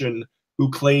Christian who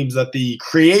claims that the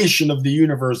creation of the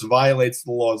universe violates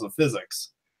the laws of physics.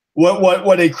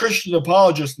 What a Christian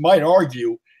apologist might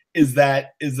argue is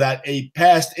that a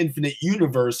past infinite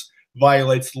universe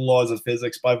violates the laws of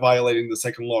physics by violating the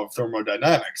second law of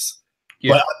thermodynamics.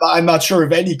 Yeah. But I'm not sure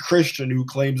of any Christian who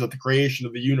claims that the creation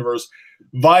of the universe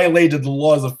violated the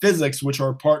laws of physics, which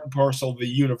are part and parcel of the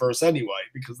universe anyway,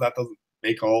 because that doesn't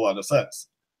make a whole lot of sense.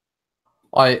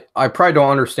 I probably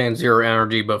don't understand zero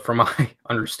energy, but from my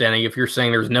understanding, if you're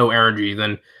saying there's no energy,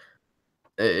 then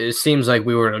it seems like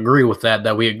we would agree with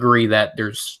that we agree that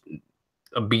there's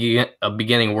a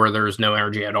beginning where there's no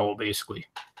energy at all, basically.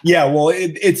 Yeah, well,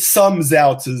 it sums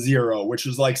out to zero, which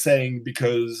is like saying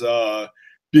because a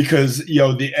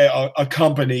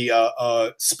company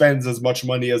spends as much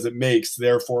money as it makes,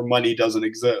 therefore money doesn't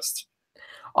exist.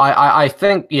 I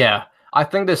think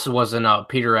this was in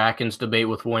Peter Atkins' debate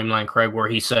with William Lane Craig, where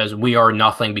he says we are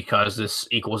nothing because this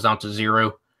equals down to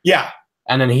zero. Yeah,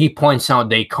 and then he points out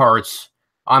Descartes.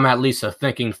 I'm at least a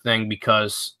thinking thing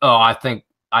because I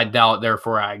doubt,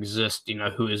 therefore I exist.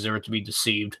 Who is there to be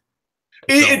deceived?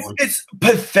 It's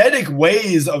pathetic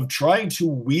ways of trying to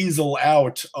weasel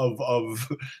out of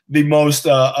the most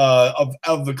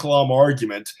of the Kalam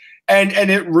argument, and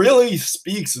it really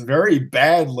speaks very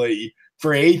badly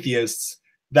for atheists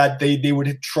that they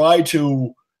would try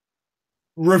to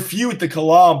refute the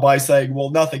Kalam by saying, well,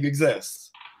 nothing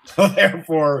exists, so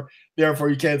therefore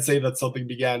you can't say that something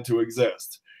began to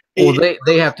exist. Well,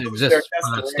 they have to exist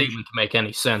for that statement to make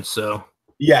any sense. So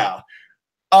yeah.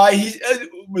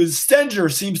 Stenger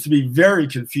seems to be very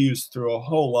confused through a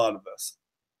whole lot of this.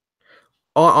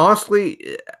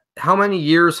 Honestly, how many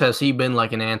years has he been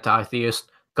like an anti-theist?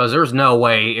 Because there's no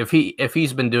way, if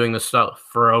he's been doing this stuff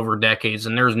for over decades,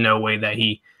 and there's no way that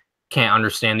he can't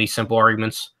understand these simple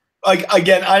arguments. Like,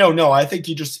 again, I don't know. I think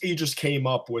he just came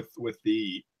up with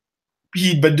the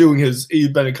he'd been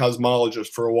a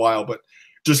cosmologist for a while, but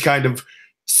just kind of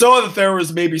saw that there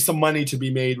was maybe some money to be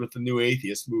made with the new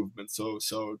atheist movement, so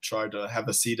tried to have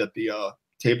a seat at the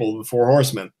table of the Four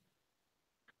Horsemen.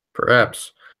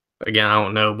 Perhaps. Again, I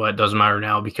don't know, but it doesn't matter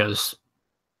now because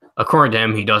according to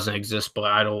him, he doesn't exist, but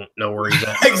I don't know where he's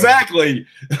at. Exactly.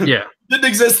 Yeah. Didn't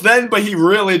exist then, but he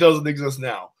really doesn't exist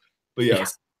now. But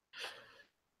yes.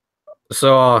 Yeah.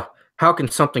 So how can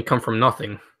something come from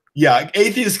nothing? Yeah,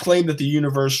 atheists claim that the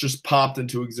universe just popped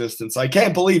into existence. I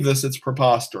can't believe this. It's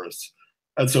preposterous.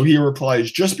 And so he replies,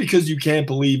 just because you can't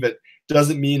believe it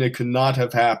doesn't mean it could not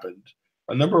have happened.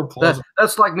 A number of plausible...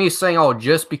 That's like me saying, oh,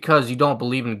 just because you don't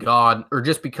believe in God, or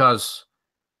just because...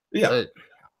 Yeah.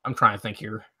 I'm trying to think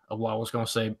here of what I was going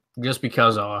to say. Just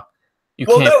because you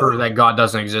can't prove that God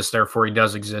doesn't exist, therefore he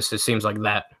does exist. It seems like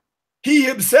that. He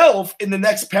himself, in the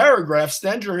next paragraph,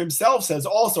 Stenger himself says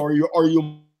also, are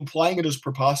you implying it is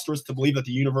preposterous to believe that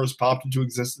the universe popped into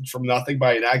existence from nothing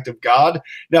by an act of God?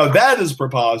 Now that is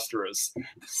preposterous.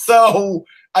 So,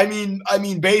 I mean,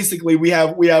 basically, we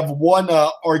have one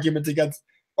argument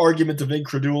of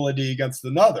incredulity against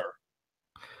another.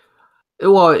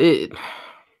 Well,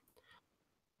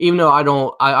 even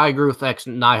though I agree with ex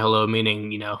nihilo,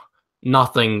 meaning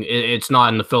nothing. It's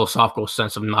not in the philosophical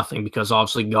sense of nothing, because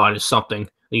obviously God is something.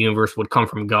 The universe would come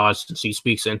from God since he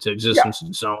speaks into existence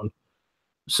and so on.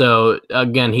 So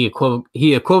again, he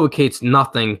equivocates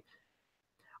nothing.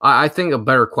 I think a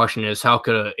better question is, how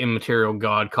could an immaterial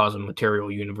God cause a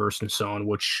material universe and so on,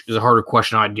 which is a harder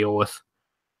question I deal with.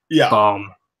 Yeah.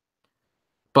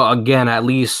 But again, at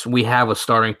least we have a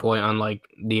starting point, unlike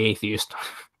the atheist.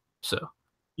 So.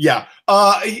 Yeah.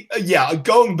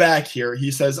 Going back here,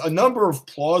 he says a number of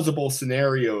plausible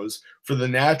scenarios for the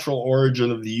natural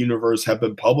origin of the universe have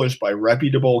been published by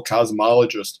reputable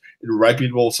cosmologists in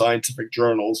reputable scientific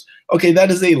journals. Okay,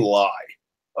 that is a lie.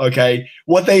 Okay,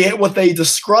 what they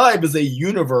describe as a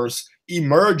universe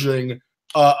emerging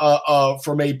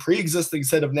from a pre-existing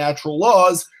set of natural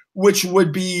laws, which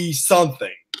would be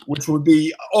something, which would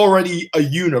be already a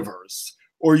universe.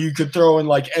 Or you could throw in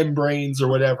like M-brains or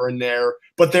whatever in there,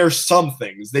 but there's some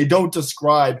things. They don't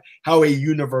describe how a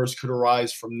universe could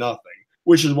arise from nothing,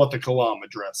 which is what the Kalam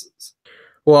addresses.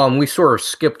 Well, we sort of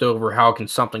skipped over how can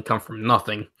something come from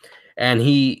nothing. And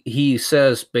he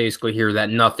says basically here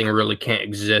that nothing really can't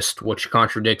exist, which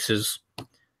contradicts his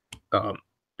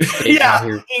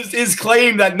his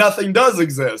claim that nothing does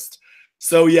exist.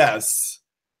 So yes.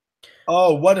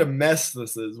 Oh, what a mess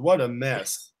this is. What a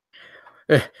mess.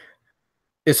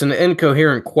 It's an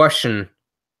incoherent question.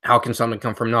 How can something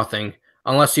come from nothing?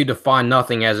 Unless you define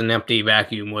nothing as an empty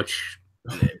vacuum, which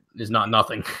is not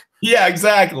nothing. Yeah,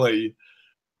 exactly.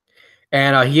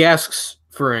 And he asks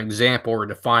for an example or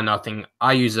define nothing.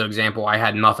 I use the example, I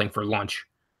had nothing for lunch.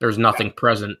 There's nothing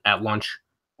present at lunch.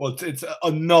 Well, it's a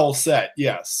null set,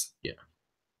 yes. Yeah.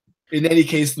 In any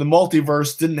case, the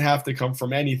multiverse didn't have to come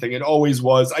from anything. It always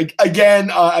was.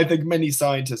 I think many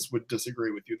scientists would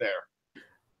disagree with you there.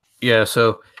 Yeah,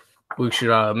 so we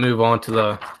should move on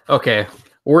to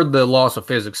where'd the laws of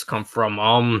physics come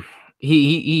from?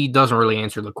 he doesn't really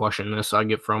answer the question. This I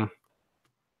get from.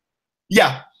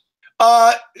 Yeah.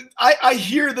 I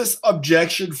hear this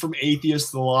objection from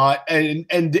atheists a lot, and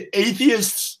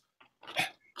atheists.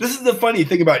 This is the funny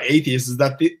thing about atheists is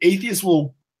that the atheists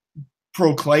will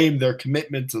proclaim their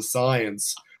commitment to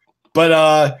science,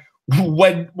 but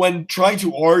when trying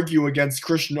to argue against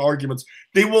Christian arguments,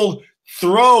 they will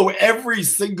throw every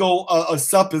single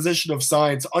supposition of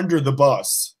science under the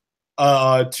bus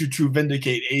to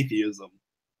vindicate atheism.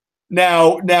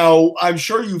 Now, I'm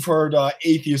sure you've heard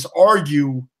atheists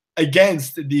argue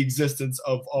against the existence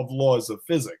of laws of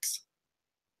physics,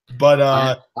 but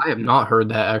I have not heard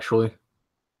that actually.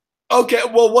 Okay,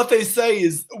 well, what they say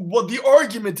is, well, the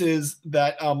argument is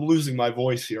that I'm losing my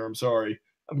voice here. I'm sorry.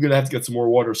 I'm going to have to get some more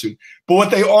water soon. But what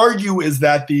they argue is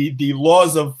that the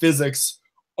laws of physics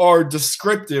are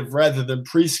descriptive rather than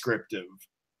prescriptive.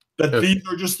 That these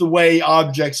are just the way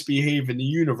objects behave in the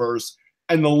universe,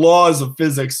 and the laws of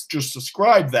physics just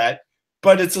describe that.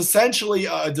 But it's essentially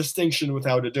a distinction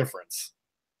without a difference,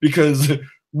 because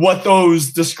what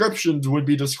those descriptions would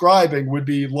be describing would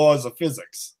be laws of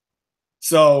physics.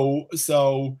 So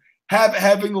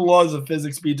having the laws of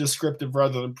physics be descriptive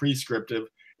rather than prescriptive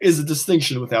is a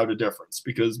distinction without a difference,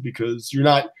 because you're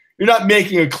not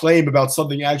making a claim about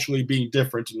something actually being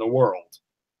different in the world.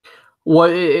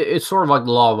 Well, it's sort of like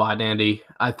the law of identity.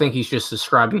 I think he's just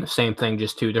describing the same thing,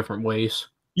 just two different ways.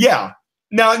 Yeah.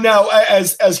 Now,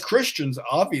 as Christians,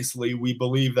 obviously, we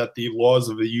believe that the laws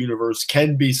of the universe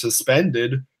can be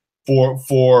suspended for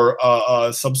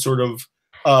some sort of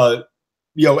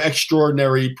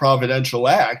extraordinary providential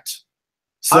act.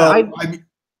 So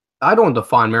I don't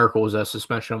define miracles as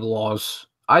suspension of laws.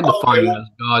 I define them as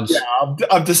God's. Yeah,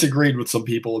 I've disagreed with some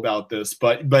people about this,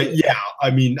 but yeah,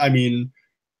 I mean,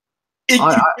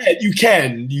 you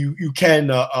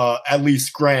can at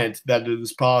least grant that it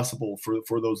is possible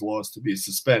for those laws to be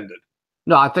suspended.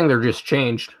 No, I think they're just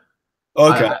changed.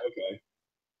 Okay, okay.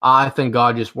 I think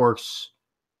God just works,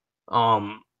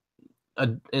 in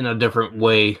a different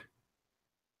way,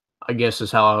 I guess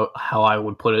is how I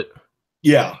would put it.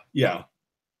 Yeah, yeah.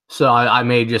 So I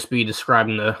may just be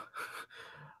describing the.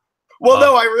 Well,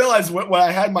 no, I realized when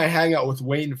I had my hangout with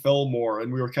Wayne Fillmore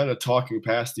and we were kind of talking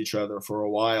past each other for a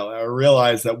while, I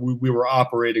realized that we were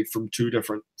operating from two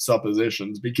different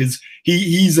suppositions, because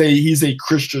he's a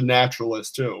Christian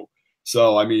naturalist too.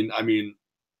 So I mean,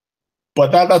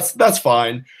 but that's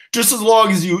fine, just as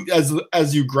long as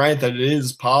you grant that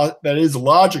it is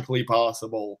logically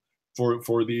possible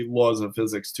for the laws of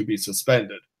physics to be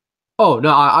suspended. Oh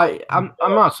no, I'm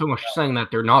not so much saying that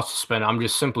they're not suspended. I'm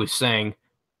just simply saying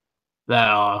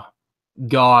that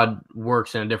God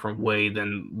works in a different way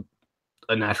than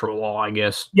a natural law, I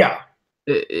guess. Yeah.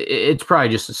 It's probably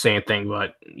just the same thing,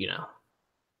 but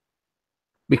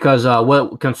because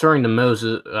concerning the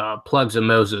Moses plagues of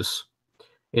Moses,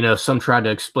 some tried to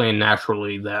explain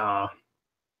naturally that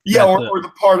or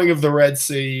the parting of the Red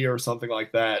Sea or something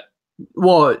like that.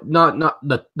 Well, not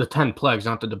the 10 plagues,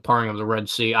 not the departing of the Red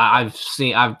Sea. I've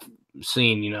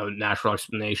seen natural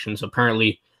explanations.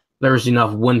 Apparently there's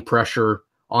enough wind pressure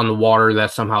on the water that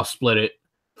somehow split it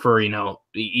for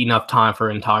enough time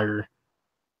for entire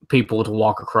people to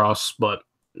walk across. But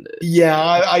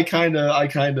yeah, I kind of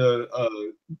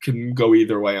can go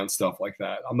either way on stuff like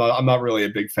that. I'm not really a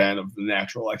big fan of the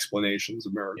natural explanations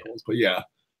of miracles, but yeah,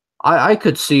 I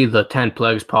could see the 10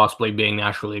 plagues possibly being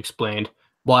naturally explained,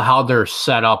 but how they're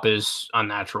set up is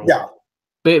unnatural. Yeah.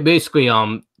 Basically,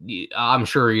 I'm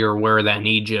sure you're aware that in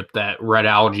Egypt that red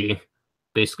algae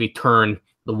basically turn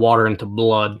the water into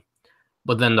blood,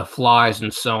 but then the flies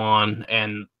and so on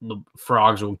and the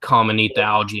frogs would come and eat the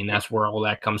algae, and that's where all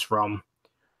that comes from.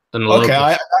 Then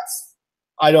okay,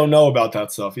 I don't know about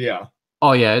that stuff. Yeah.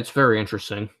 Oh yeah, it's very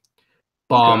interesting.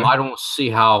 But I don't see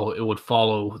how it would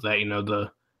follow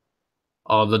that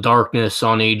the darkness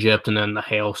on Egypt and then the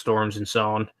hailstorms and so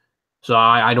on. So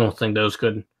I don't think those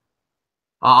could.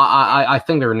 I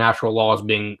think there are natural laws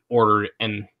being ordered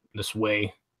in this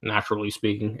way, naturally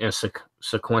speaking, in a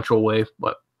sequential way.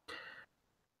 But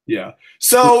yeah.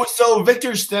 So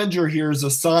Victor Stenger here is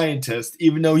a scientist,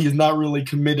 even though he's not really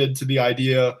committed to the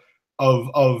idea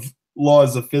of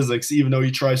laws of physics, even though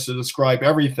he tries to describe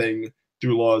everything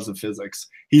through laws of physics.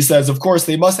 He says, of course,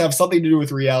 they must have something to do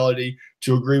with reality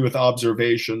to agree with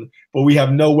observation, but we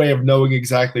have no way of knowing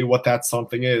exactly what that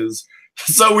something is.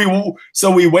 So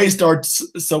we waste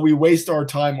our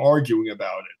time arguing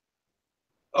about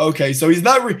it. Okay, so he's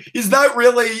not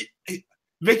really.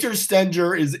 Victor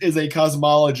Stenger is a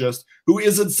cosmologist who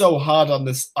isn't so hot on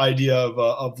this idea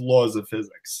of laws of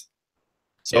physics.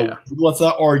 So let's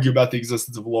not argue about the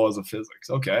existence of laws of physics.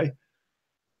 Okay.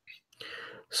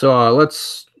 So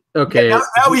let's okay. Yeah,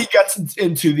 now he gets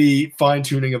into the fine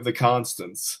tuning of the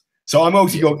constants. So I'm going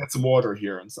to go get some water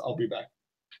here, and so I'll be back.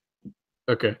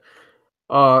 Okay.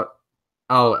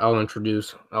 I'll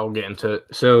introduce. I'll get into it.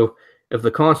 So, if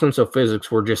the constants of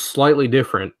physics were just slightly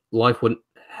different, life would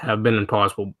have been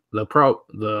impossible. The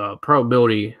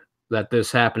probability that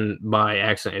this happened by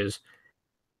accident is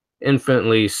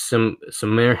infinitely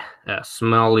smally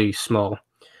small.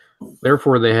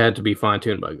 Therefore, they had to be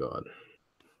fine-tuned by God.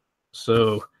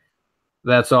 So,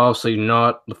 that's obviously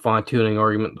not the fine-tuning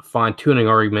argument. The fine-tuning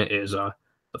argument is the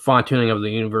fine-tuning of the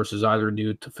universe is either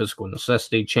due to physical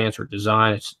necessity, chance, or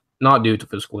design. It's not due to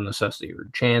physical necessity or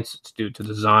chance. It's due to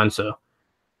design. So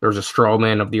there's a straw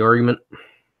man of the argument.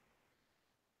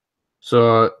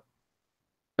 So,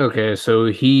 okay, so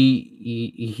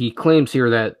he claims here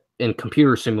that in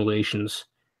computer simulations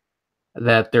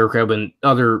that there have been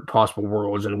other possible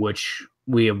worlds in which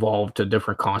we evolved to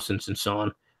different constants and so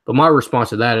on. But my response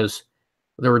to that is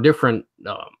there were different,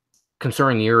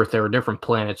 concerning the Earth, there were different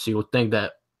planets. You would think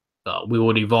that we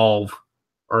would evolve,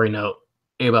 or,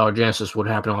 abiogenesis would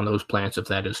happen on those planets if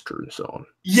that is true and so on.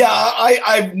 Yeah,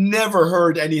 I've never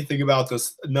heard anything about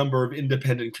this number of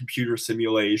independent computer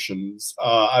simulations.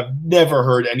 I've never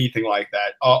heard anything like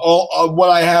that.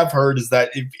 What I have heard is that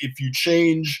if you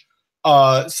change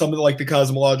something like the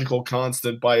cosmological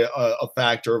constant by a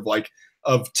factor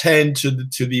of 10 to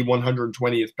the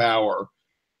 120th power,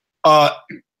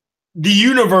 the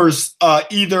universe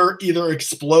either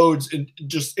explodes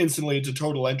just instantly into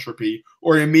total entropy,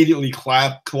 or immediately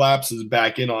collapses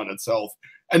back in on itself.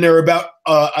 And there are about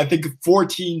I think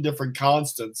 14 different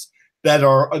constants that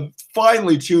are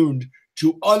finely tuned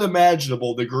to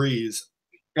unimaginable degrees.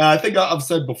 I think I've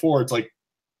said before, it's like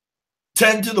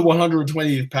 10 to the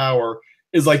 120th power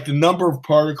is like the number of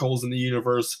particles in the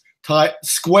universe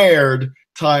squared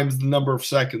times the number of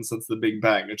seconds since the Big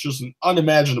Bang. It's just an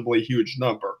unimaginably huge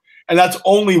number. And that's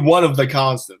only one of the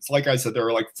constants. Like I said, there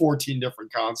are like 14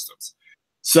 different constants.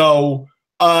 So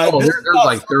there's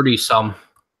like 30 some.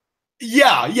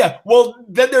 Yeah. Well,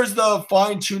 then there's the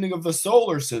fine tuning of the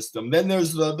solar system. Then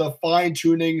there's the fine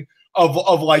tuning of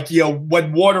like,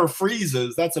 when water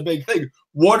freezes. That's a big thing.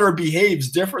 Water behaves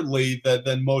differently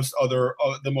than most other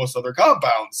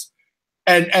compounds,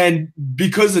 and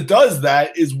because it does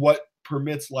that is what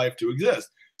permits life to exist.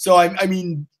 So I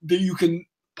mean, you can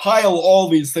pile all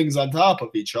these things on top of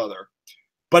each other.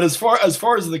 But as far as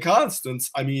the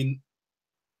constants, I mean,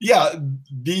 yeah,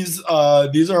 these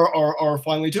are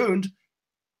finely tuned,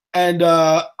 and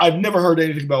I've never heard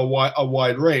anything about a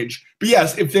wide range. But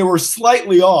yes, if they were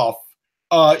slightly off,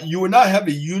 you would not have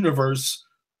a universe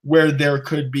where there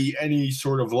could be any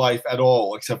sort of life at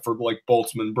all, except for like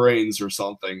Boltzmann brains or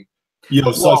something.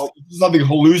 Something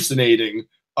hallucinating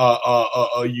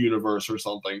a universe or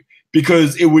something,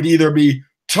 because it would either be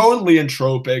totally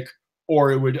entropic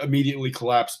or it would immediately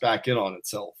collapse back in on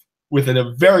itself within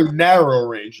a very narrow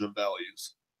range of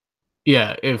values.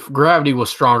 Yeah, if gravity was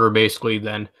stronger, basically,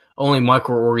 then only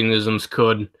microorganisms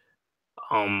could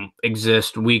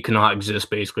exist. We cannot exist,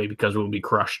 basically, because we would be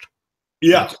crushed.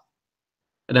 Yeah.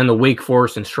 And then the weak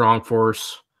force and strong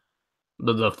force,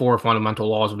 the four fundamental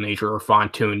laws of nature are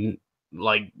fine-tuned,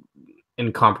 like,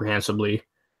 incomprehensibly,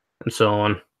 and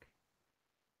so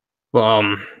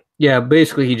on. Yeah,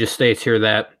 basically he just states here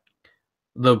that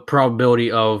the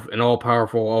probability of an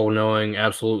all-powerful, all-knowing,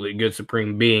 absolutely good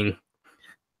supreme being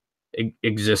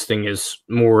existing is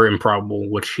more improbable,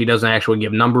 which he doesn't actually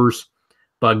give numbers.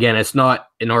 But again, it's not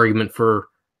an argument for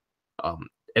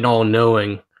an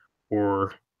all-knowing,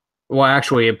 or, well,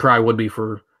 actually, it probably would be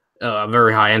for a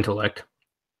very high intellect.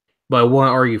 But I won't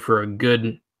argue for a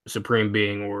good supreme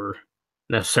being or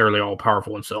necessarily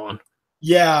all-powerful and so on.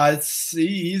 Yeah,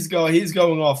 he's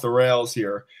going off the rails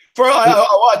here. I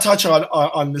want to touch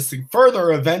on this thing.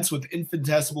 Further, events with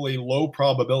infinitesimally low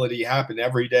probability happen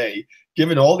every day.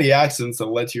 Given all the accidents that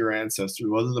led to your ancestors,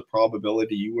 what is the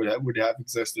probability you would have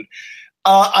existed?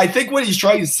 I think what he's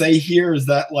trying to say here is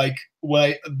that, like,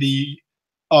 the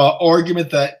argument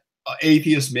that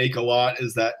atheists make a lot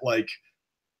is that, like,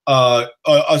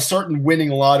 a certain winning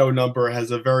lotto number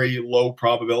has a very low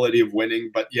probability of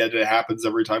winning, but yet it happens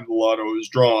every time the lotto is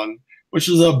drawn, which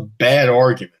is a bad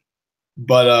argument.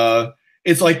 But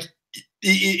it's like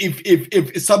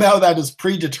if somehow that is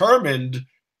predetermined,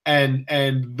 and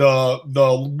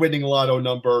the winning lotto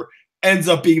number ends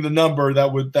up being the number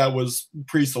that was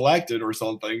pre-selected or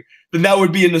something, then that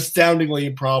would be an astoundingly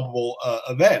improbable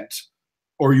event.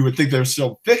 Or you would think there's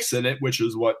still fix in it, which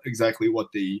is exactly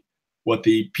what the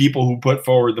people who put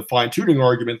forward the fine-tuning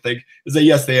argument think, is that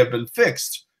yes, they have been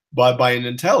fixed by an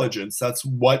intelligence. That's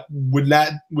what would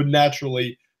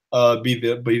naturally be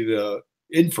the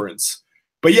inference.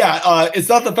 But yeah, it's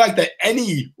not the fact that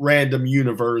any random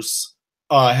universe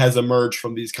has emerged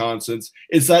from these constants.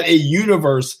 It's that a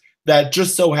universe that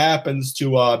just so happens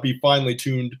to be finely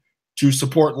tuned to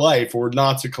support life, or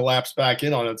not to collapse back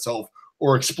in on itself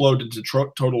or explode into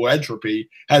total entropy,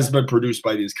 has been produced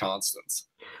by these constants.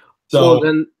 So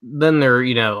well, then there,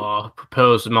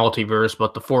 proposed multiverse,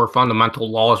 but the four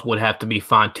fundamental laws would have to be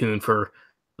fine-tuned for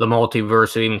the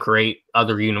multiverse to even create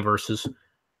other universes.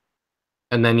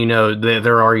 And then,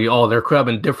 there could have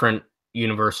been different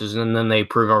universes, and then they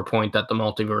prove our point that the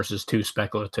multiverse is too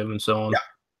speculative and so on. Yeah.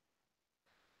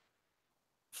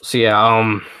 So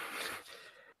yeah,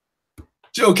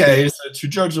 okay, so to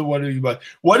judge the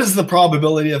what is the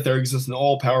probability that there exists an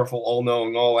all-powerful,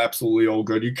 all-knowing, all-absolutely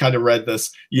all-good? You kind of read this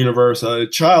universe. A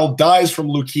child dies from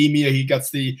leukemia. He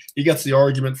gets the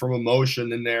argument from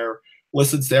emotion in there.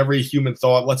 Listens to every human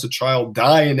thought. Lets a child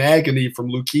die in agony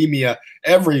from leukemia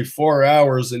every 4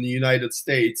 hours in the United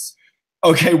States.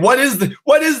 Okay, what is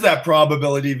that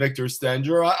probability, Victor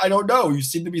Stenger? I don't know. You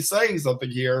seem to be saying something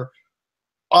here.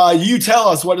 You tell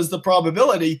us what is the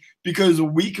probability, because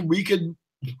we could.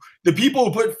 The people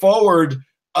who put forward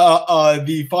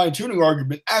the fine-tuning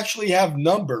argument actually have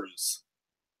numbers.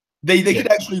 They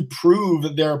could actually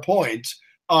prove their point.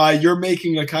 You're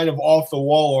making a kind of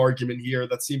off-the-wall argument here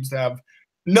that seems to have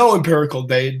no empirical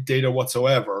data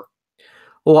whatsoever.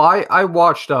 Well, I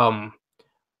watched a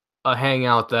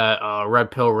hangout that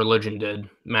Red Pill Religion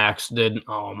Max did,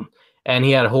 and he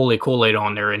had Holy Kool-Aid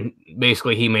on there, and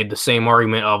basically he made the same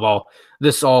argument of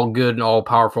this all good and all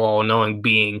powerful, all knowing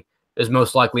being is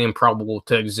most likely improbable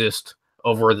to exist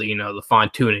over the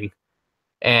fine-tuning.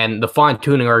 And the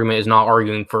fine-tuning argument is not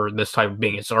arguing for this type of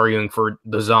being, it's arguing for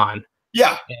design.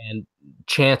 Yeah. And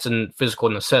chance and physical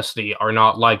necessity are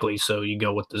not likely, so you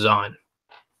go with design.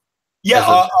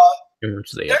 Yeah.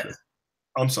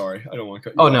 I'm sorry, I don't want to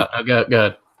cut you off. No, go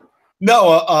ahead. No,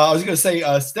 I was going to say,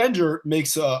 Stenger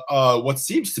makes what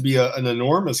seems to be an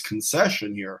enormous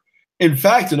concession here. In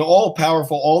fact, an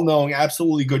all-powerful, all-knowing,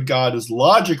 absolutely good God is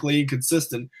logically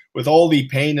inconsistent with all the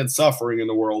pain and suffering in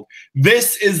the world.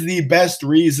 This is the best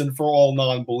reason for all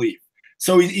non-belief.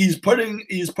 So he's putting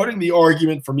the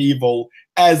argument from evil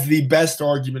as the best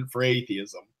argument for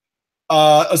atheism.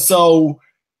 So,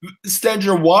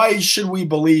 Stenger, why should we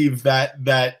believe that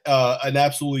an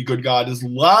absolutely good God is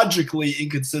logically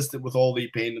inconsistent with all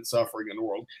the pain and suffering in the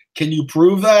world? Can you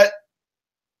prove that?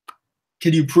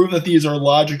 Can you prove that these are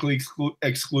logically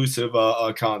exclusive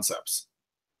concepts?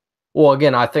 Well,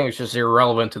 again, I think it's just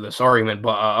irrelevant to this argument.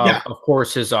 But yeah. Of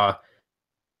course, now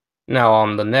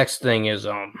the next thing is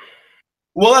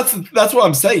well, that's what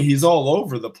I'm saying. He's all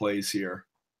over the place here.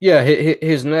 Yeah,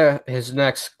 his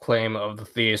next claim of the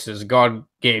theist is God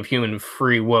gave humans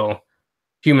free will,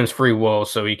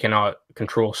 so he cannot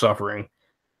control suffering,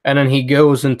 and then he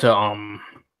goes into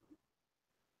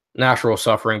natural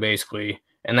suffering basically.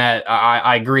 And that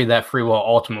I agree that free will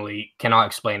ultimately cannot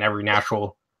explain every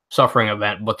natural suffering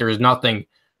event, but there is nothing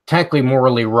technically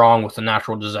morally wrong with a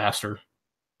natural disaster.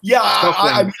 Yeah,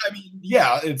 I mean,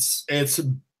 yeah, it's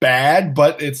bad,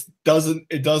 but it doesn't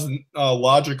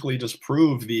logically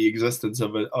disprove the existence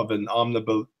of an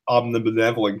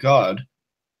omnibenevolent God.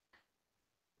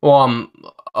 Well,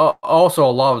 also a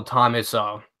lot of the time it's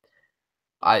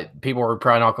people are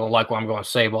probably not going to like what I'm going to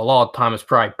say, but a lot of the time it's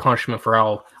probably punishment for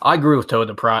all. I agree with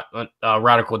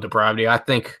radical depravity. I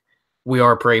think we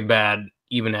are pretty bad,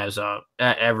 even as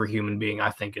every human being. I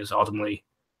think is ultimately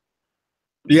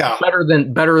better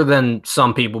than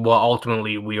some people, but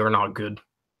ultimately we are not good.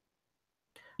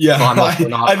 Yeah,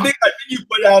 I think you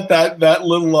put out that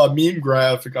little meme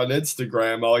graphic on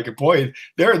Instagram. Like a point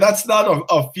there. That's not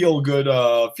a feel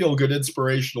good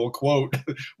inspirational quote.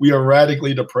 We are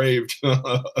radically depraved.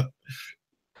 Well,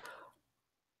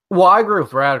 I agree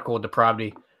with radical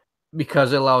depravity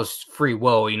because it allows free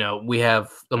will. We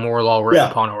have the moral law written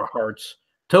upon our hearts.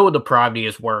 Total depravity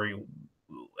is where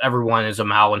everyone is a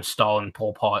Mao and Stalin,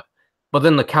 Pol Pot. But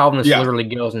then the Calvinist literally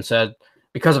goes and said,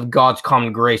 because of God's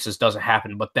common grace, this doesn't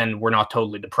happen, but then we're not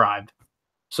totally deprived.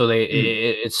 So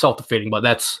it's self-defeating, but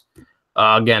that's,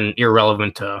 again,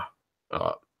 irrelevant to,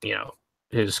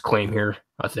 his claim here,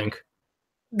 I think.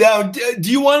 Now, do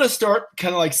you want to start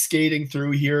kind of like skating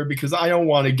through here? Because I don't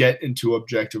want to get into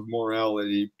objective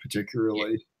morality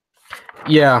particularly.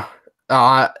 Yeah,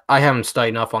 I haven't studied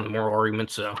enough on the moral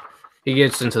argument, so he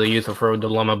gets into the Euthyphro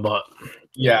dilemma, but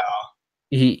yeah,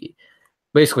 he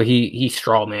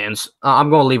straw mans. I'm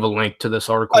going to leave a link to this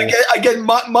article. Again,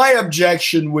 my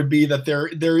objection would be that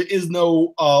there is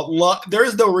no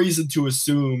reason to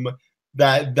assume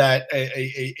that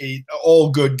a all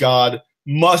good God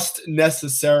must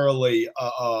necessarily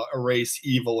erase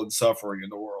evil and suffering in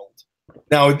the world.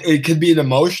 Now, it could be an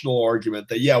emotional argument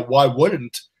that, yeah, why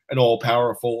wouldn't an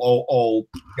all-powerful,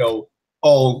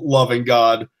 all loving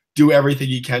God do everything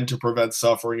he can to prevent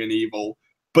suffering and evil?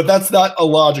 But that's not a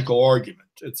logical argument.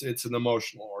 It's an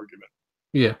emotional argument.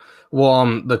 Yeah.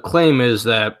 Well, the claim is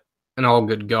that an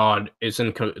all-good God is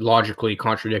logically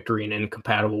contradictory and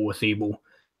incompatible with evil.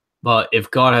 But if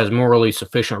God has morally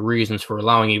sufficient reasons for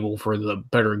allowing evil for the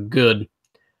better good,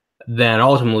 then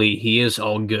ultimately he is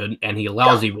all good and he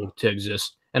allows evil to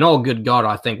exist. An all-good God,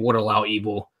 I think, would allow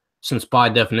evil, since by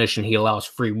definition he allows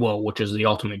free will, which is the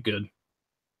ultimate good.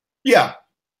 Yeah.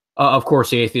 Of course,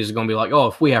 the atheist is going to be like, oh,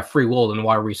 if we have free will, then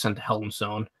why are we sent to hell and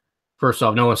so on? First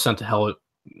off, no one's sent to hell.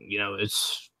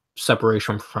 It's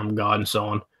separation from God and so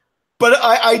on. But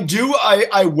I do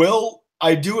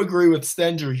agree with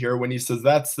Stenger here when he says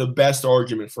that's the best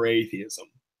argument for atheism.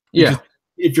 Yeah.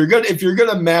 Because if you're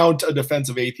gonna mount a defense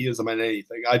of atheism on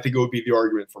anything, I think it would be the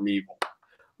argument from evil.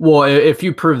 Well, if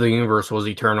you prove the universe was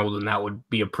eternal, then that would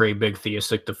be a pretty big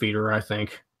theistic defeater, I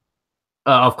think,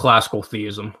 of classical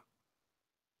theism.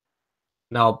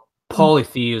 Now,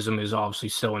 polytheism is obviously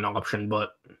still an option,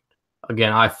 but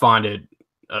again, I find it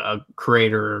a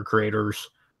creator or creators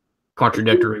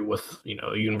contradictory with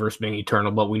a universe being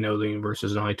eternal, but we know the universe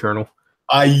is not eternal.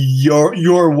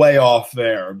 You're way off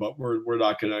there, but we're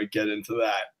not gonna get into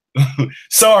that.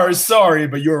 sorry,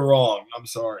 but you're wrong. I'm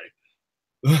sorry.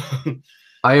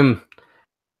 I am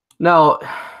now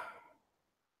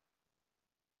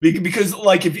because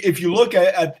like if you look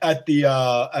at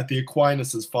the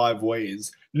Aquinas' 5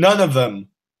 ways, none of them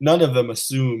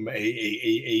assume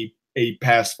a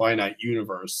past finite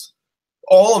universe.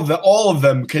 All of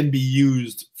them can be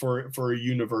used for a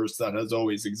universe that has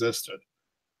always existed.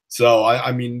 So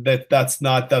I mean that's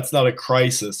not a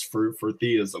crisis for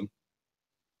theism.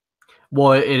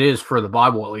 Well, it is for the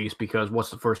Bible at least, because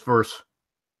what's the first verse?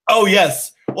 Oh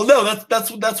yes. Well, no,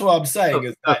 that's what I'm saying.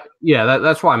 Is that,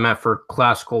 that's what I meant for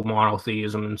classical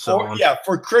monotheism and so on. Yeah,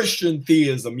 for Christian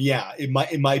theism, yeah, it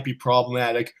might be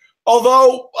problematic.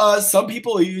 Although some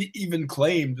people even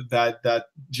claimed that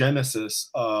Genesis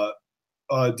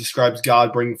describes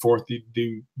God bringing forth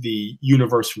the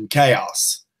universe from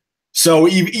chaos. So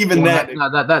even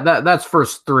that's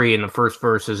verse 3, and the first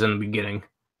verse is in the beginning.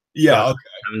 Yeah, okay.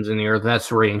 Heavens and the earth.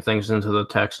 That's reading things into the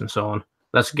text and so on.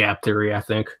 That's gap theory, I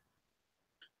think.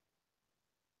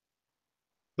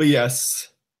 But yes,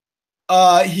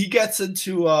 he gets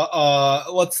into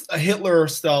Hitler,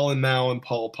 Stalin, Mao, and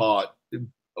Pol Pot.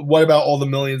 What about all the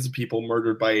millions of people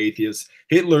murdered by atheists?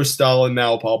 Hitler, Stalin,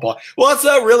 Mao, Pol Pot. Well, that's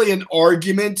not really an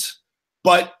argument,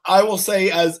 but I will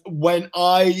say, as when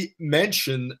I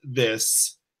mention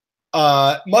this,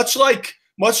 much like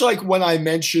when I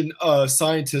mention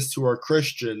scientists who are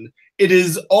Christian, it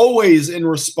is always in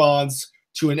response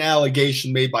to an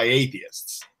allegation made by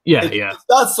atheists. It's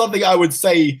not something I would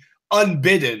say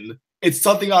unbidden. It's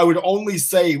something I would only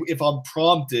say if I'm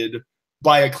prompted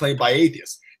by a claim by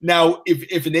atheists. Now,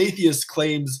 if an atheist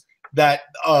claims that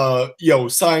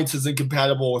science is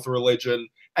incompatible with religion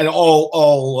and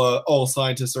all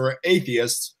scientists are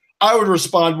atheists, I would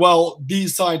respond, well,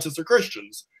 these scientists are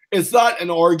Christians. It's not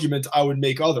an argument I would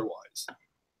make otherwise.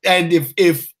 And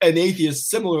if an atheist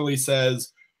similarly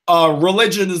says,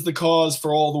 religion is the cause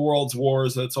for all the world's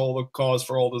wars, that's all the cause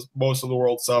for most of the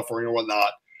world's suffering or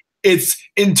whatnot, it's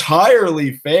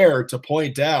entirely fair to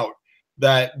point out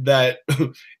that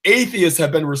atheists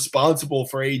have been responsible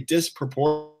for a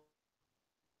disproportionate.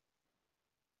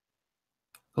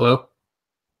 Hello?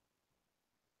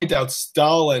 Point out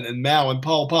Stalin and Mao and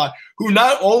Pol Pot, who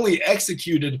not only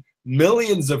executed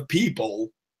millions of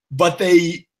people, but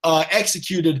they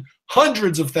executed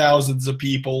hundreds of thousands of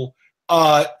people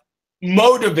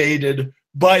motivated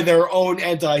by their own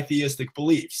anti-theistic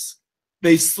beliefs.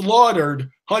 They slaughtered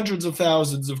hundreds of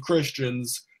thousands of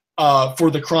Christians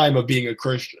for the crime of being a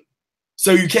Christian.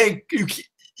 So you can't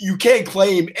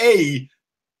claim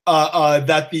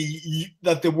that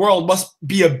the world must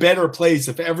be a better place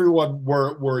if everyone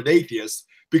were an atheist,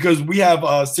 because we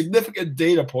have significant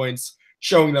data points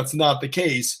showing that's not the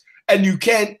case. And you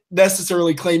can't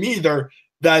necessarily claim either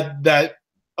that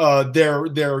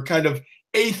their kind of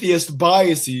atheist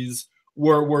biases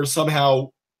were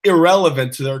somehow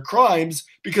irrelevant to their crimes,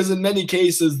 because in many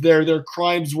cases their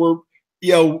crimes were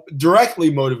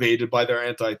directly motivated by their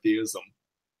anti-theism.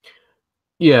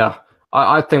 Yeah,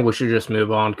 I think we should just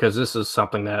move on, because this is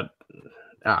something that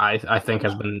I think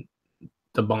has been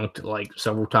debunked like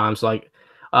several times. Like,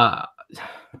 now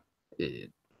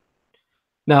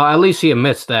at least he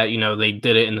admits that they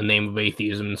did it in the name of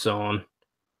atheism and so on.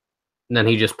 And then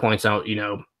he just points out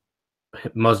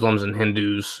Muslims and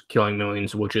Hindus killing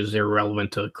millions, which is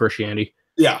irrelevant to Christianity.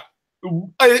 Yeah.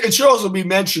 It should also be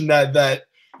mentioned that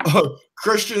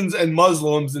Christians and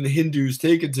Muslims and Hindus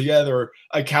taken together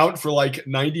account for like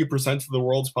 90% of the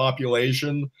world's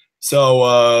population.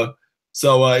 So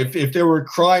if there were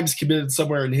crimes committed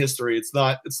somewhere in history, it's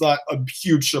not a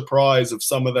huge surprise if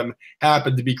some of them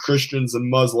happen to be Christians and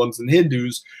Muslims and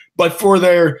Hindus. But for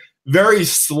their very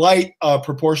slight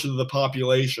proportion of the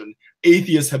population,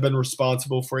 atheists have been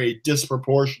responsible for a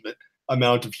disproportionate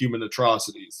amount of human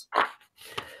atrocities.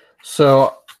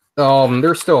 So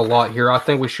there's still a lot here. I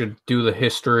think we should do the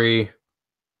history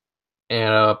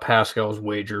and Pascal's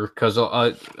wager, because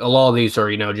a lot of these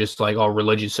are, just like all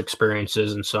religious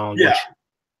experiences and so on. Yeah. Which,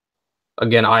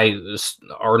 again,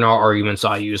 are not arguments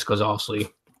I use, because obviously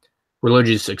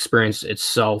religious experience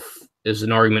itself is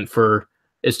an argument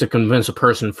is to convince a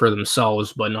person for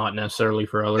themselves, but not necessarily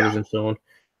for others and so on.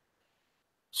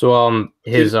 So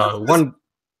his one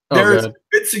there's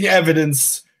convincing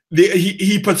evidence.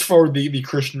 He puts forward the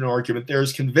Christian argument.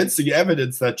 There's convincing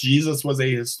evidence that Jesus was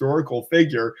a historical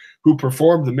figure who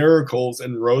performed miracles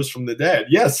and rose from the dead.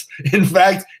 Yes, in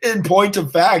fact, in point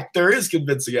of fact, there is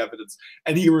convincing evidence.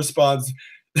 And he responds,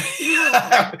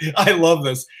 I love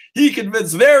this. He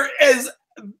convinced there is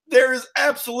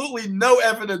absolutely no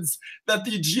evidence that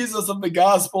the Jesus of the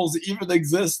Gospels even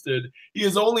existed. He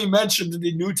is only mentioned in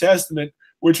the New Testament,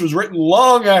 which was written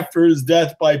long after his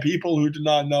death by people who did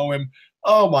not know him.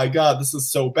 Oh my God, this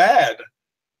is so bad.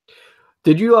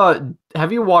 Did you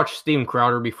have you watched Steven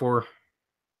Crowder before?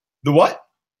 The what?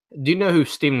 Do you know who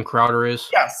Steven Crowder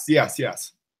is?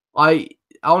 Yes. I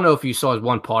don't know if you saw his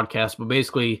one podcast, but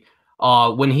basically,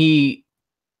 when he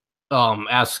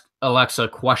asks Alexa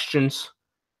questions,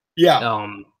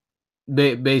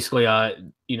 basically,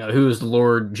 who is the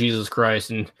Lord Jesus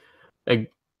Christ, and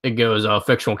it goes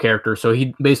fictional character. So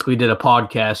he basically did a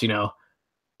podcast,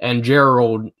 and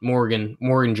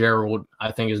Morgan Gerald,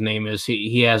 I think his name is,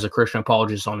 he has a Christian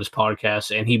apologist on his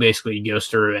podcast, and he basically goes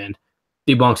through and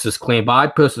debunks this claim. But I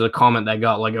posted a comment that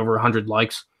got like over 100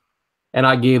 likes, and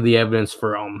I gave the evidence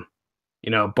for Bart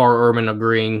Ehrman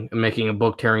agreeing and making a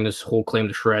book tearing this whole claim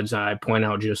to shreds. And I point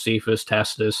out Josephus,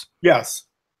 Tacitus, yes,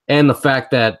 and the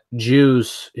fact that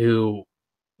Jews who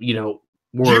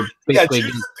were basically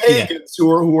Jews and pagans who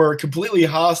were completely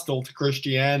hostile to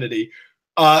Christianity.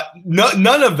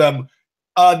 None of them,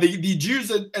 the Jews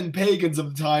and pagans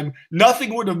of the time,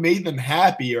 nothing would have made them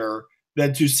happier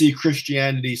than to see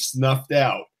Christianity snuffed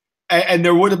out. And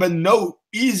there would have been no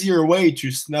easier way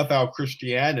to snuff out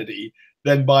Christianity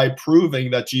than by proving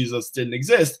that Jesus didn't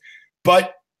exist.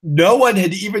 But no one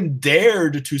had even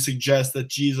dared to suggest that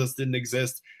Jesus didn't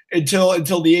exist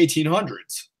until the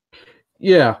 1800s.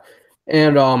 Yeah,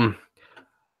 and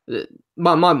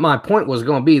my point was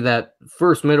going to be that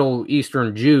first Middle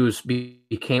Eastern Jews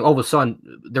became, all of a sudden,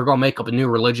 they're going to make up a new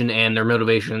religion, and their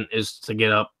motivation is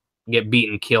to get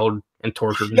beaten, killed, and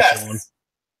tortured, and so on.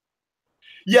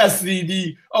 Yes,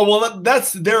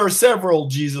 there are several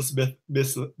Jesus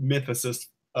mythicist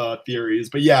theories,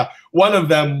 but yeah, one of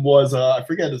them was I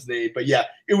forget his name, but yeah,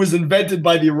 it was invented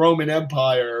by the Roman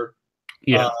Empire.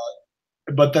 Yeah,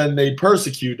 but then they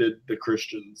persecuted the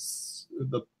Christians,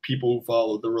 the people who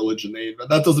followed the religion.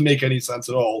 That doesn't make any sense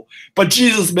at all. But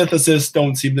Jesus mythicists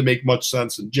don't seem to make much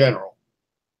sense in general.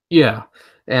 Yeah,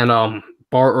 and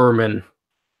Bart Ehrman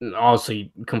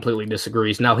obviously completely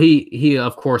disagrees. Now he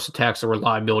of course attacks the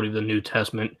reliability of the New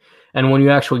Testament, and when you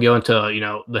actually go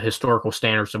into the historical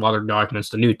standards of other documents,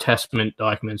 the New Testament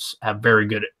documents have very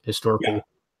good historical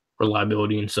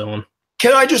reliability and so on.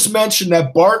 Can I just mention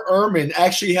that Bart Ehrman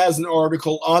actually has an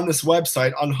article on this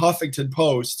website on Huffington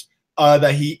Post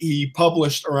that he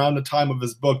published around the time of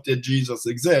his book, Did Jesus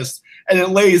Exist? And it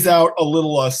lays out a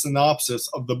little synopsis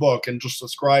of the book and just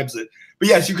describes it. But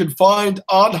yes, you can find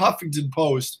on Huffington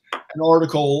Post an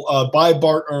article by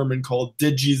Bart Ehrman called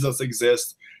Did Jesus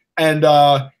Exist? And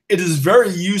it is very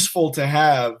useful to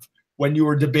have when you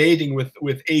are debating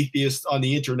with atheists on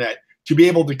the internet, to be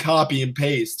able to copy and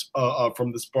paste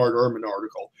from this Bart Ehrman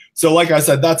article. So like I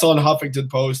said, that's on Huffington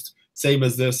Post, same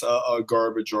as this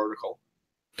garbage article.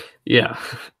 Yeah.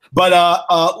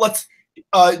 But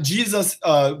Jesus,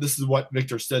 this is what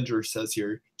Victor Stenger says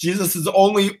here. Jesus is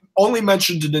only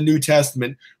mentioned in the New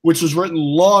Testament, which was written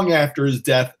long after his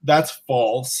death. That's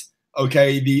false.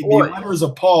 Okay. The letters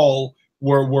of Paul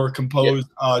were composed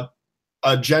a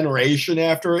generation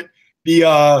after it.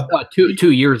 The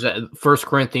 2 years. 1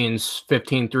 Corinthians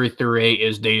 15:3-8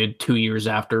 is dated 2 years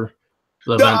after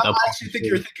the event. I actually think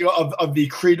you're thinking of the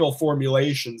creedal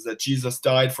formulations that Jesus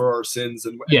died for our sins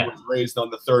and was raised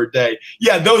on the third day.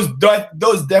 Yeah, those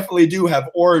definitely do have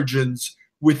origins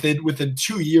within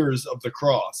 2 years of the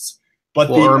cross. But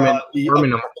well,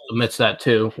 Ehrman admits that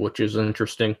too, which is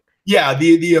interesting. Yeah,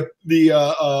 the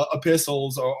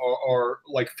epistles are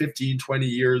like 15, 20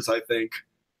 years, I think.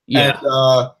 Yeah.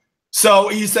 And so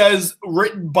he says,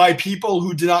 written by people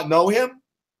who did not know him.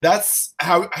 That's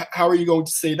how are you going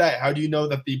to say that? How do you know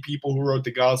that the people who wrote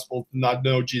the gospel did not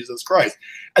know Jesus Christ?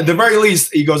 At the very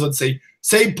least, he goes on to say,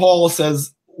 St. Paul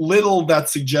says little that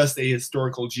suggests a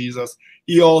historical Jesus.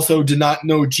 He also did not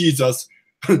know Jesus.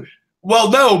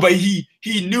 Well, no, but he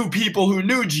knew people who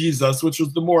knew Jesus, which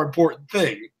was the more important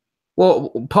thing. Well,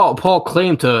 Paul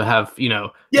claimed to have,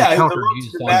 encountered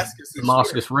Jesus on the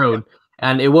Damascus Road,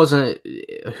 and it wasn't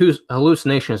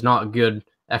hallucination is not a good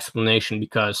explanation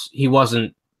because he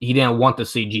didn't want to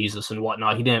see Jesus and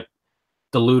whatnot. He didn't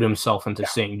delude himself into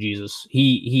seeing Jesus.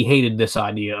 He hated this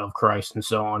idea of Christ and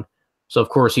so on. So of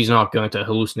course he's not going to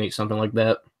hallucinate something like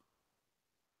that.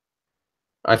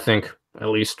 I think, at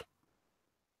least.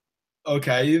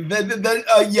 Okay, then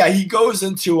he goes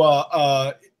into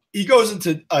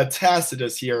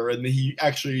Tacitus here, and he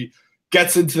actually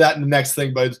gets into that in the next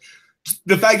thing. But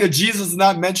the fact that Jesus is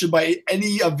not mentioned by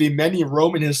any of the many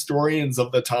Roman historians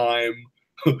of the time,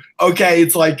 okay,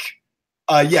 it's like,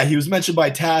 he was mentioned by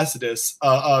Tacitus,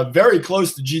 very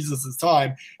close to Jesus's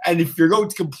time. And if you're going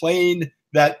to complain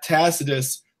that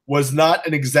Tacitus was not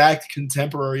an exact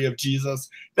contemporary of Jesus,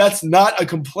 that's not a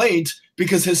complaint,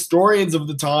 because historians of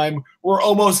the time were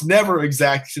almost never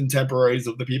exact contemporaries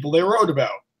of the people they wrote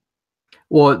about.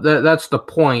 Well, that's the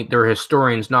point. They're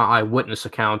historians, not eyewitness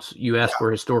accounts. You ask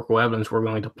for historical evidence, we're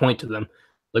going to point to them.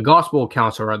 The gospel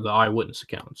accounts are the eyewitness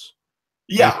accounts.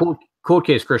 Yeah. Cold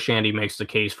Case Christianity makes the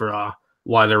case for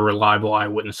why they're reliable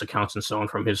eyewitness accounts and so on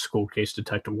from his cold case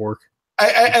detective work.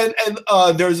 And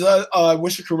there's I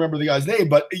wish I could remember the guy's name,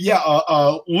 but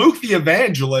Luke the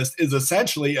Evangelist is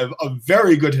essentially a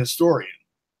very good historian.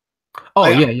 Oh,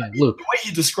 Luke. The way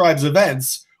he describes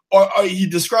events, or he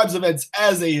describes events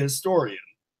as a historian,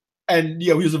 and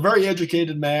he was a very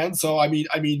educated man. So I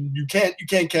mean, you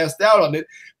can't cast doubt on it.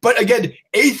 But again,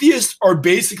 atheists are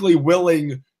basically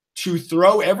willing to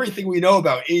throw everything we know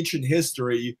about ancient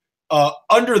history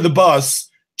under the bus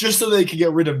just so they can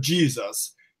get rid of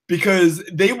Jesus. Because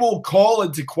they will call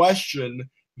into question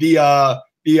the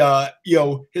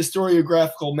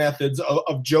historiographical methods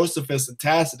of Josephus and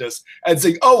Tacitus and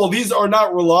saying, oh, well, these are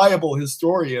not reliable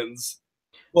historians.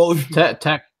 Well,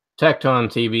 Tecton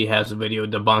TV has a video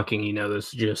debunking,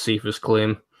 this Josephus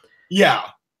claim. Yeah.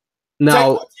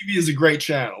 Now, Tecton TV is a great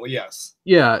channel, yes.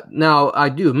 Yeah. Now, I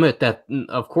do admit that,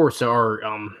 of course, there are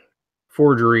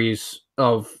forgeries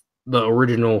of the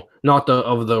original, not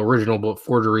of the original, but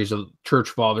forgeries of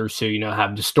church fathers who,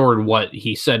 have distorted what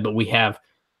he said. But we have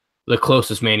the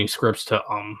closest manuscripts to,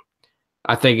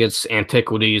 I think it's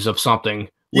Antiquities of something.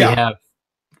 Yeah.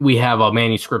 We have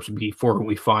manuscripts before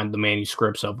we find the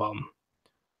manuscripts of,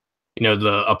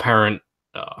 the apparent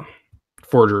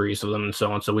forgeries of them and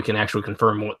so on. So we can actually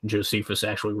confirm what Josephus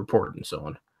actually reported and so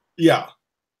on. Yeah.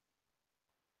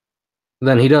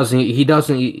 Then he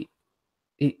doesn't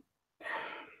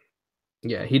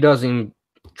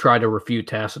try to refute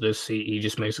Tacitus. He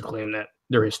just makes a claim that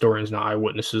they're historians, not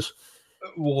eyewitnesses.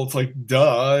 Well, it's like,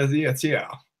 duh. Yes, yeah.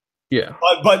 Yeah.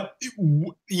 But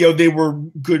they were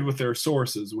good with their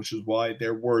sources, which is why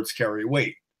their words carry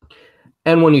weight.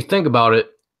 And when you think about it,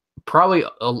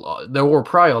 there were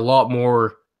probably a lot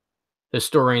more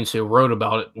historians who wrote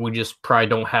about it. We just probably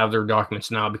don't have their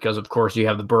documents now because, of course, you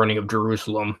have the burning of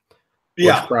Jerusalem.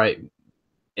 Yeah.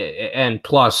 And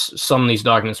plus, some of these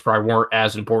documents probably weren't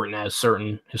as important as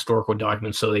certain historical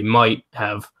documents, so they might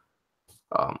have,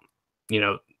 obviously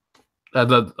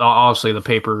the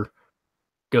paper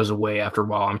goes away after a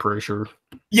while, I'm pretty sure.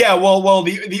 Yeah, well,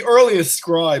 the earliest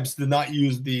scribes did not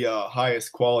use the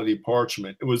highest quality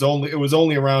parchment. It was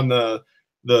only around the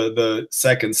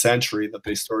 2nd century that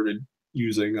they started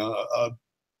using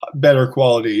better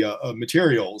quality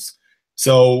materials.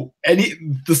 So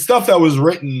the stuff that was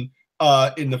written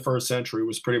in the 1st century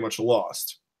was pretty much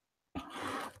lost.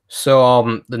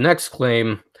 So the next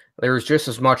claim, there's just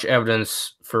as much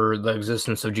evidence for the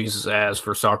existence of Jesus as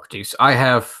for Socrates. I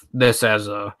have this as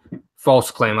a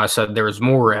false claim. I said there's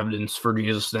more evidence for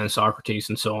Jesus than Socrates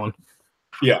and so on.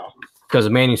 Yeah. Because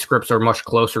the manuscripts are much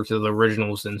closer to the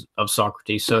originals than of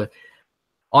Socrates. So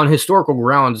on historical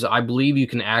grounds, I believe you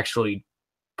can actually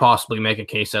possibly make a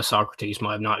case that Socrates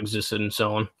might have not existed and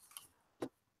so on.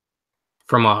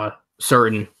 From a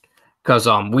certain, because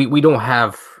we don't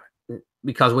have,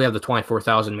 because we have the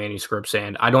 24,000 manuscripts,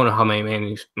 and I don't know how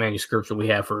many manuscripts we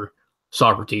have for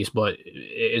Socrates, but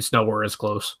it's nowhere as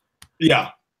close. Yeah.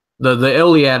 The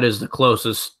Iliad is the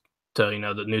closest to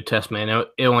the New Testament.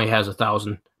 It only has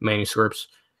 1,000 manuscripts.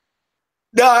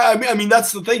 No, I mean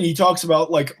that's the thing. He talks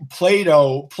about like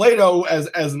Plato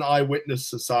as an eyewitness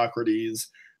to Socrates.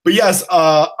 But yes,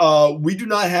 we do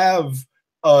not have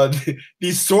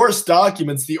these source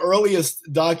documents. The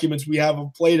earliest documents we have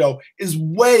of Plato is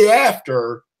way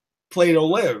after Plato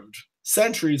lived,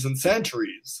 centuries and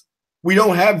centuries. We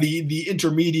don't have the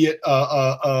intermediate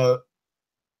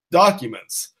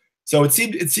documents. So it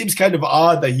seems kind of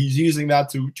odd that he's using that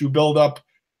to build up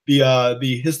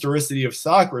the historicity of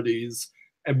Socrates,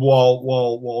 and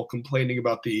while complaining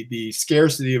about the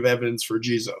scarcity of evidence for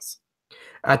Jesus.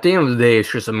 At the end of the day,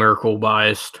 it's just a miracle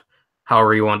biased,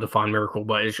 however you want to define miracle,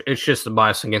 but it's just a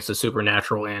bias against the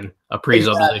supernatural and a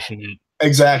presupposition.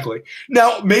 Exactly.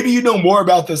 Now, maybe you know more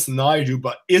about this than I do,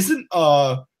 but isn't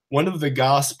one of the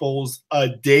Gospels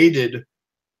dated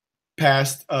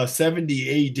past 70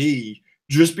 A.D.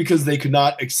 just because they could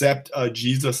not accept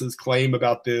Jesus's claim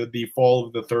about the fall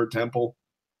of the third temple?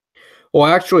 Well,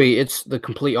 actually, it's the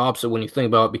complete opposite when you think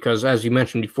about it, because as you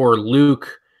mentioned before,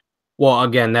 Luke. Well,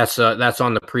 again, that's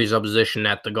on the presupposition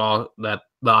that the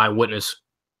eyewitness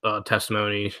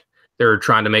testimony, they're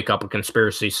trying to make up a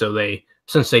conspiracy. So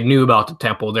since they knew about the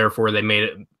temple, therefore they made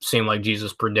it seem like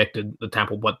Jesus predicted the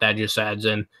temple. But that just adds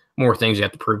in more things you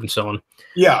have to prove and so on.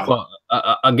 Yeah. Well,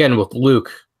 again, with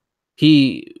Luke,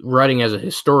 he writing as a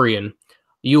historian,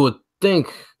 you would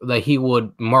think that he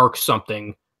would mark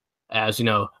something as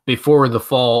before the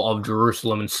fall of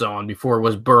Jerusalem and so on, before it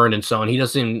was burned and so on. He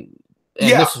doesn't. And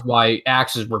this is why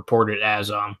Acts is reported as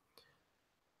or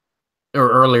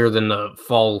earlier than the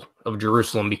fall of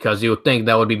Jerusalem, because you would think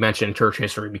that would be mentioned in church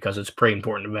history because it's a pretty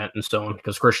important event and so on,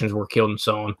 because Christians were killed and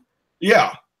so on.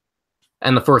 Yeah.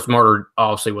 And the first martyr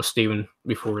obviously was Stephen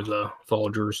before the fall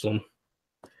of Jerusalem.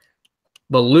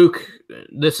 But Luke,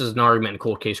 this is an argument in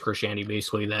cold case Christianity,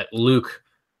 basically, that Luke,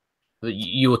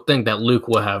 you would think that Luke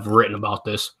would have written about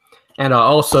this. And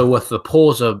also with the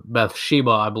poles of Bathsheba,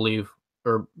 I believe,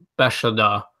 or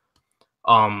Bethesda,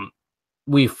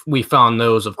 we found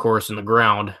those, of course, in the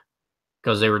ground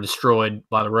because they were destroyed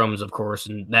by the Romans, of course,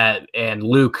 and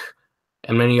Luke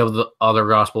and many of the other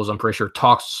Gospels, I'm pretty sure,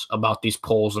 talks about these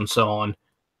poles and so on,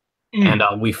 and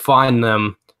we find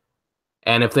them,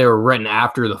 and if they were written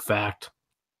after the fact,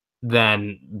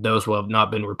 then those will have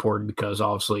not been reported because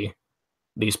obviously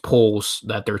these poles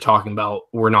that they're talking about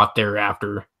were not there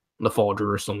after the fall of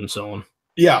Jerusalem and so on.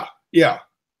 Yeah, yeah.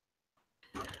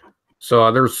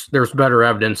 So there's better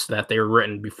evidence that they were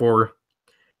written before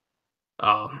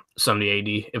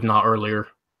 70 AD, if not earlier.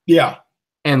 Yeah.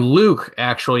 And Luke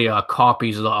actually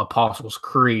copies the Apostles'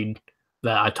 Creed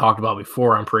that I talked about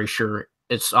before, I'm pretty sure.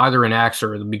 It's either in Acts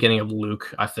or the beginning of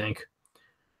Luke, I think.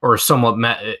 Or somewhat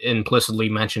implicitly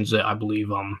mentions it, I believe.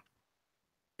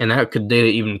 And that could date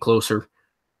it even closer.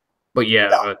 But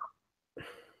yeah.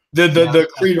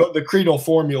 The creedal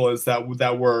formulas that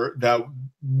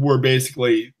were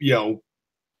basically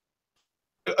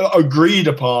agreed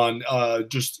upon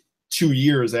just 2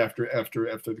 years after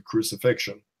the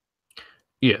crucifixion.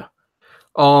 Yeah.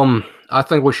 I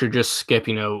think we should just skip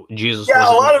Jesus. Yeah,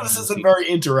 a lot of this isn't very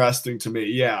interesting to me.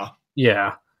 Yeah.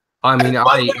 I mean,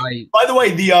 by the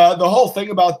way, the whole thing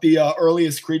about the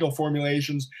earliest creedal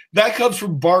formulations, that comes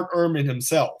from Bart Ehrman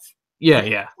himself.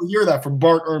 Yeah. We hear that from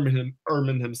Bart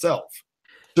Ehrman himself.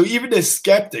 So even a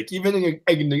skeptic, even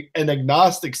an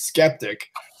agnostic skeptic,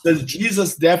 says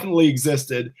Jesus definitely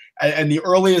existed, and the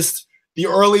earliest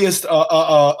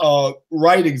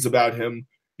writings about him,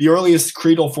 the earliest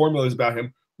creedal formulas about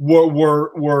him,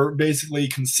 were basically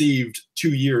conceived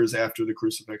 2 years after the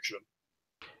crucifixion.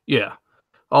 Yeah.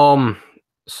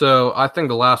 So I think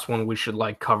the last one we should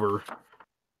cover,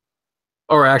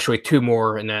 or actually two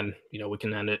more, and then we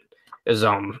can end it, is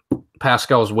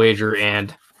Pascal's wager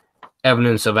and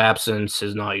evidence of absence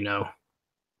is not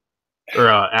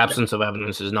absence of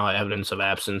evidence is not evidence of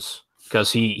absence,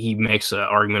 because he makes an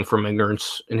argument from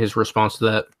ignorance in his response to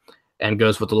that and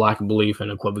goes with the lack of belief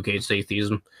and equivocates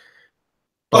atheism.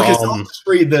 Okay, so I'll just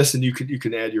read this and you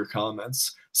can add your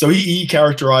comments. So he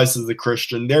characterizes the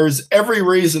Christian: there's every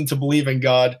reason to believe in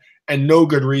God and no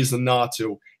good reason not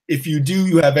to. If you do,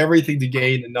 you have everything to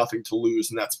gain and nothing to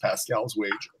lose, and that's Pascal's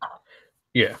wager.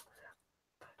 Yeah.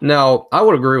 Now, I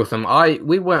would agree with him.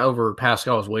 We went over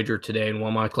Pascal's wager today in one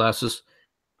of my classes,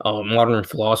 modern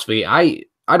philosophy. I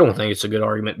don't think it's a good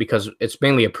argument because it's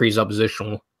mainly a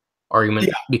presuppositional argument,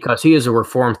 because he is a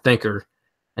reformed thinker,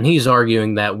 and he's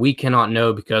arguing that we cannot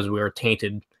know because we are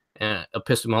tainted,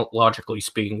 epistemologically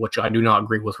speaking, which I do not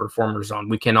agree with reformers on.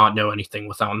 We cannot know anything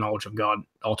without knowledge of God,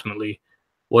 ultimately,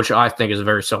 which I think is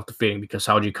very self-defeating, because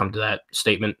how would you come to that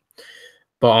statement?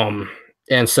 But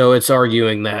and so it's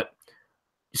arguing that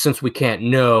since we can't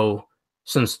know,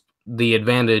 since the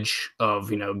advantage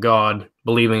of God,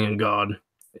 believing in God,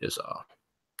 is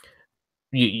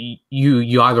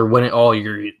you either win it all, or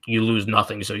you lose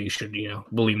nothing. So you should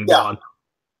believe in God.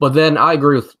 But then I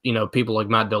agree with people like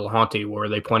Matt Dillahunty, where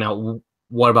they point out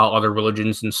what about other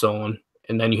religions and so on,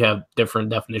 and then you have different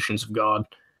definitions of God.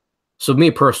 So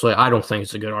me personally, I don't think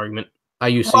it's a good argument. I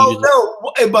used to use it. No,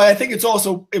 but I think it's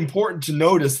also important to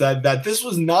notice that this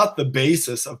was not the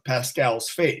basis of Pascal's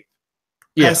faith.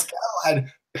 Yeah. Pascal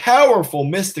had powerful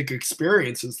mystic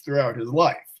experiences throughout his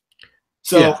life.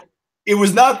 So it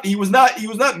was not he was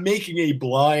not making a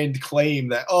blind claim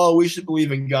that, oh, we should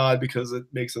believe in God because it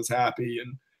makes us happy,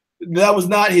 and that was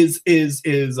not his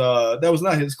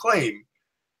claim.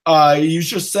 He was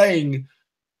just saying,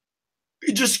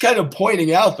 just kind of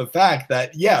pointing out the fact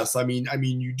that yes, I mean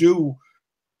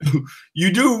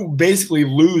you do basically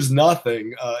lose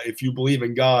nothing if you believe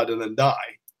in God and then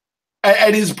die.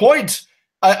 And his point,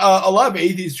 a lot of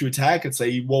atheists who attack it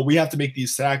say, well, we have to make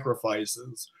these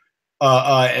sacrifices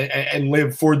and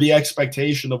live for the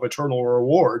expectation of eternal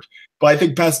reward. But I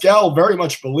think Pascal very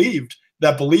much believed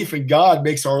that belief in God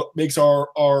makes our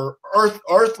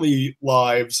earthly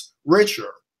lives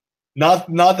richer. Not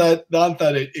that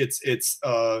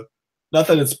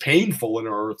it's painful in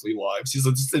our earthly lives.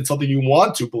 It's something you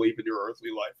want to believe in your earthly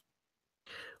life.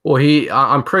 Well,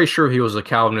 I'm pretty sure he was a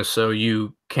Calvinist, so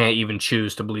you can't even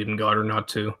choose to believe in God or not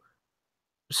to.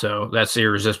 So that's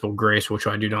irresistible grace, which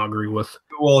I do not agree with.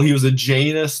 Well, he was a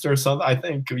Jainist or something, I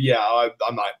think. Yeah,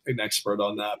 I'm not an expert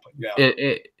on that, but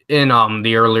yeah. In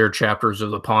the earlier chapters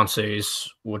of the Pensées,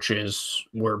 which is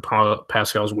where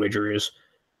Pascal's wager is,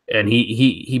 and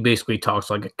he basically talks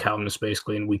like a Calvinist,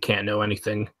 basically, and we can't know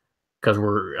anything because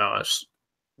we're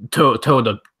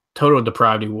total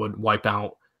depravity would wipe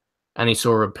out any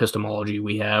sort of epistemology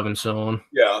we have and so on.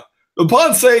 Yeah. The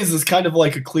Pensées is kind of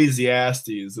like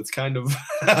Ecclesiastes. It's kind of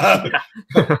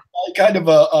kind of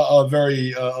a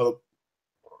very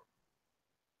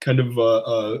kind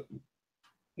of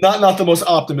not the most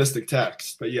optimistic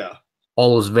text, but yeah.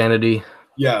 All is vanity.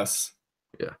 Yes.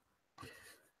 Yeah.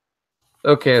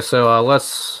 Okay, so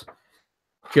let's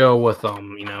go with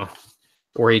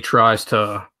where he tries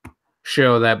to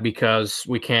show that because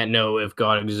we can't know if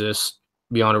God exists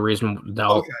beyond a reasonable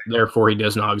doubt, therefore he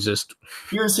does not exist.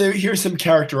 Here's him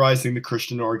characterizing the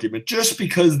Christian argument. Just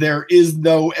because there is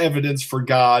no evidence for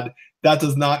God, that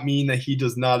does not mean that he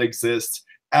does not exist.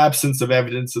 Absence of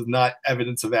evidence is not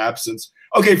evidence of absence.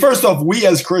 Okay, first off, we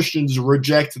as Christians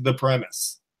reject the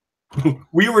premise.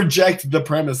 We reject the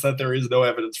premise that there is no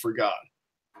evidence for God.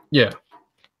 Yeah.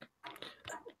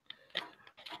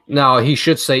 Now, he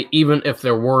should say, even if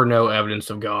there were no evidence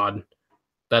of God,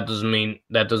 that does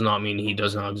not mean he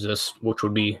does not exist, which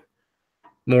would be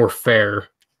more fair.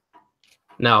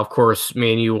 Now, of course,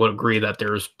 me and you would agree that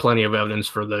there's plenty of evidence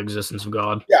for the existence of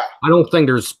God. Yeah. I don't think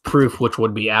there's proof which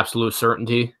would be absolute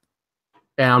certainty.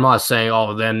 And I'm not saying,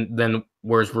 oh, then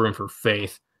where's room for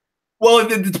faith? Well,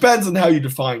 it depends on how you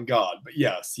define God, but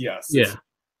yes. Yeah.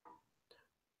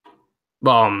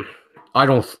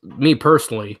 Me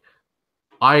personally,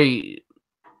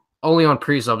 only on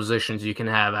presuppositions you can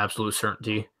have absolute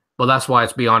certainty, but that's why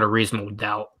it's beyond a reasonable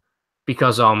doubt.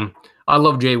 Because I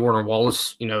love J. Warner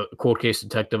Wallace, cold case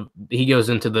detective. He goes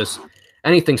into this,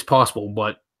 anything's possible,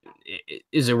 but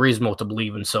is it reasonable to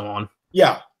believe and so on?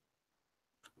 Yeah.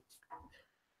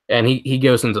 And he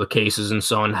goes into the cases and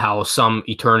so on, how some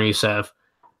attorneys have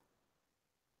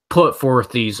put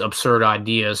forth these absurd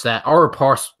ideas that are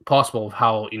possible of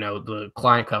how the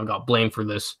client kind of got blamed for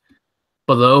this.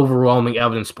 But the overwhelming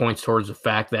evidence points towards the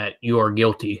fact that you are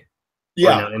guilty.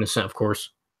 Yeah. Or innocent, of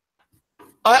course.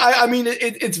 I mean,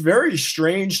 it's very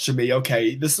strange to me.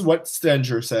 Okay, this is what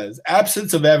Stenger says.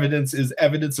 Absence of evidence is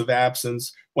evidence of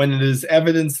absence when it is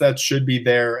evidence that should be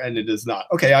there and it is not.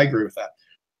 Okay, I agree with that.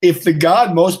 If the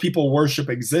God most people worship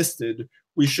existed,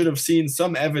 we should have seen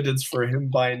some evidence for him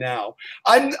by now.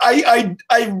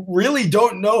 I really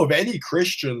don't know of any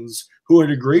Christians who would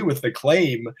agree with the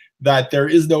claim that there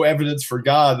is no evidence for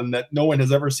God and that no one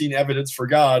has ever seen evidence for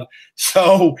God.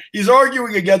 So he's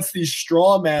arguing against the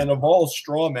straw man of all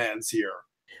straw mans here.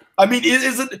 I mean,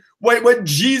 isn't when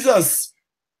Jesus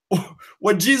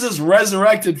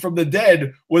resurrected from the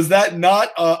dead, was that not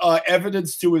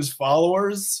evidence to his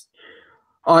followers?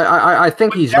 I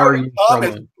think he's arguing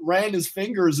Thomas ran his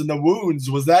fingers in the wounds.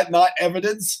 Was that not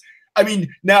evidence? I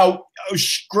mean, now,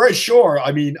 sure.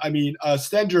 I mean,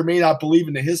 Stenger may not believe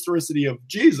in the historicity of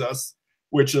Jesus,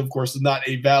 which of course is not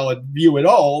a valid view at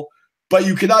all. But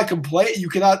you cannot complain. You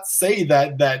cannot say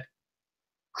that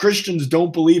Christians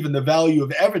don't believe in the value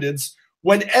of evidence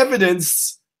when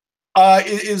evidence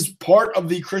is part of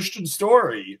the Christian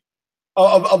story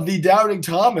of the doubting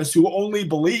Thomas, who only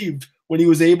believed when he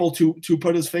was able to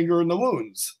put his finger in the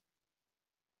wounds.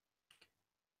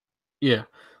 Yeah.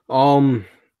 I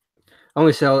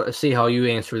only see how you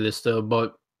answer this though,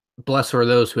 but blessed are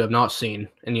those who have not seen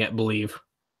and yet believe.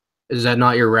 Is that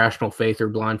not irrational faith or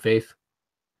blind faith?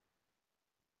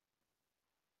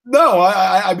 No,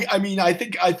 I mean, I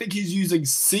think he's using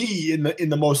 "see" in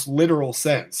the most literal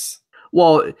sense.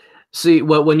 Well, see,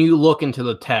 when you look into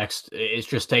the text, it's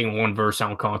just taking one verse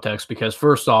out of context, because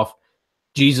first off,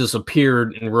 Jesus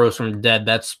appeared and rose from the dead.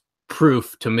 That's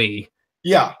proof to me.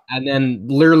 Yeah. And then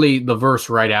literally the verse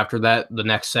right after that, the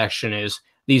next section is,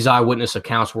 these eyewitness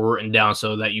accounts were written down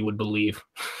so that you would believe.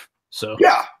 So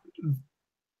yeah,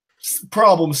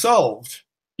 problem solved.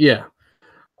 Yeah.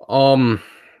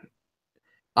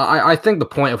 I think the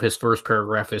point of his first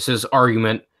paragraph is his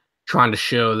argument trying to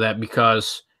show that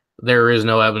because there is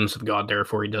no evidence of God,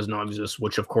 therefore he does not exist,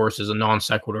 which of course is a non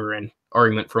sequitur and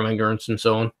argument from ignorance and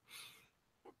so on.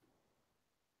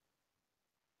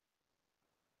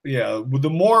 Yeah, the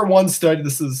more one study,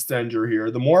 this is Stenger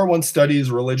here, the more one studies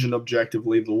religion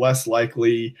objectively, the less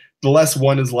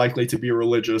one is likely to be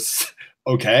religious.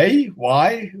 Okay,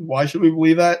 why? Why should we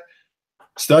believe that?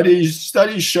 Studies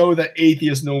show that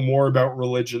atheists know more about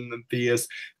religion than theists.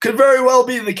 Could very well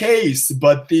be the case,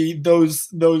 but those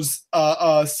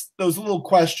little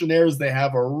questionnaires they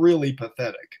have are really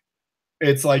pathetic.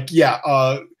 It's like,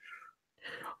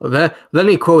 then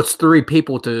he quotes three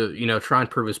people to try and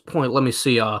prove his point. Let me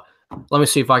see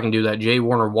if I can do that. J.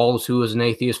 Warner Wallace, who was an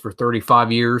atheist for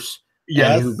 35 years,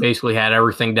 yes, and who basically had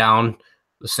everything down,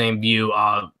 the same view.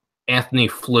 Anthony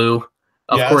Flew.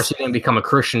 Of course, he didn't become a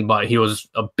Christian, but he was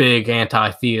a big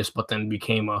anti-theist, but then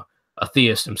became a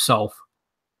theist himself.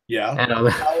 Yeah.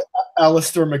 And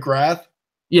Alistair McGrath.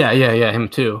 Yeah, him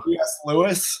too. Yes,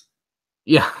 Lewis.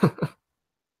 Yeah.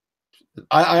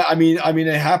 I mean,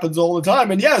 it happens all the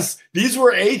time. And yes, these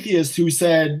were atheists who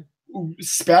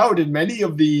spouted many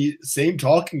of the same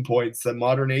talking points that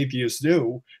modern atheists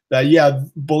do. That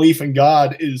belief in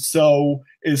God is so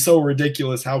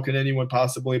ridiculous. How can anyone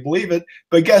possibly believe it?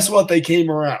 But guess what? They came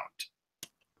around.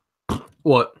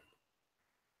 What?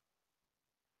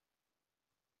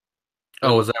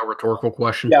 Oh, is that a rhetorical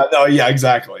question? Yeah. No. Yeah.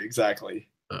 Exactly.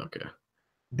 Okay.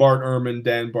 Bart Ehrman,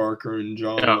 Dan Barker, and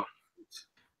John. Oh.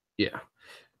 Yeah.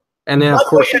 And then, of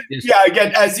course,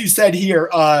 again, as you said here,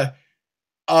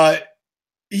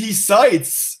 he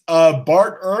cites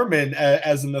Bart Ehrman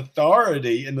as an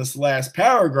authority in this last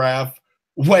paragraph,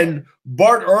 when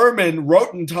Bart Ehrman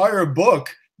wrote an entire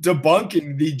book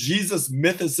debunking the Jesus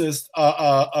mythicist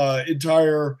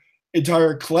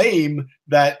entire claim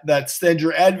that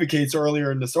Stenger advocates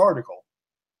earlier in this article.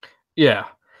 Yeah.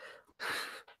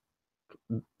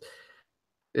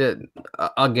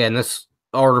 Again, this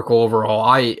article overall,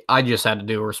 I just had to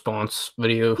do a response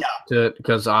video to it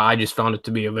because I just found it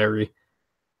to be a very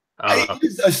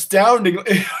it's astounding.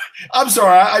 I'm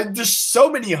sorry, there's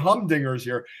so many humdingers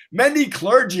here. Many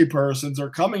clergy persons are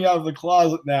coming out of the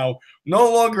closet now,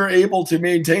 no longer able to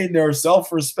maintain their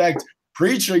self-respect,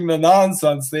 preaching the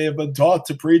nonsense they have been taught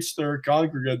to preach to their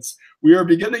congregants. We are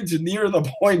beginning to near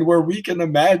the point where we can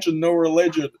imagine no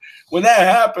religion. When that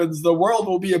happens, the world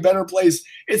will be a better place.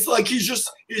 It's like he's just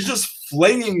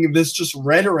flinging this just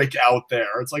rhetoric out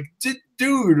there. It's like,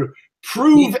 dude,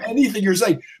 prove anything you're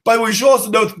saying. By the way, we should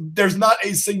also note there's not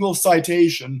a single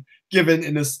citation given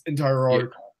in this entire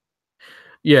article.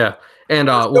 Yeah, and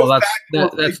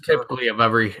that's typically of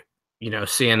every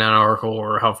CNN article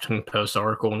or Huffington Post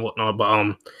article and whatnot.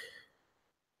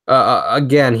 But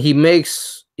again, he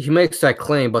makes that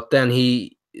claim, but then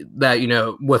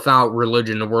without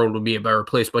religion, the world would be a better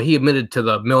place. But he admitted to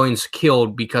the millions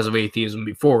killed because of atheism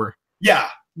before. Yeah.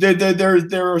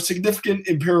 There are significant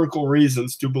empirical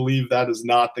reasons to believe that is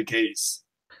not the case.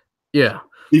 Yeah.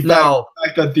 The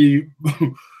fact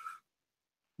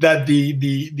that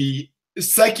the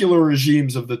secular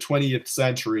regimes of the 20th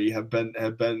century have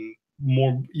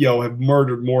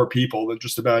murdered more people than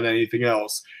just about anything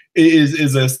else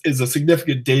is a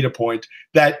significant data point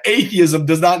that atheism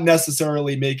does not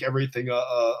necessarily make everything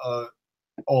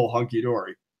all hunky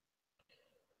dory.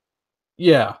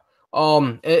 Yeah.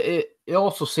 It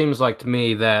also seems like to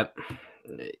me that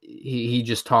he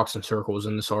just talks in circles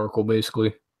in this article,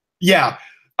 basically. Yeah.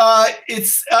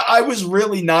 I was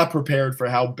really not prepared for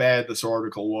how bad this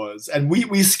article was, and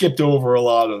we skipped over a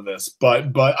lot of this,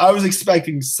 but I was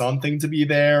expecting something to be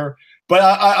there. But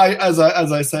as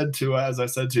I said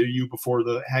to you before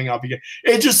the hangout began,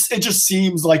 it just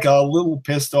seems like a little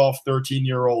pissed off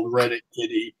 13-year-old Reddit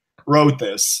kitty wrote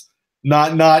this.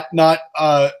 not an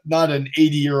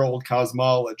 80-year-old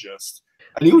cosmologist.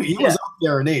 And he Yeah. was up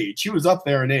there in age. He was up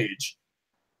there in age.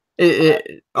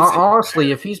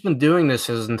 Honestly, if he's been doing this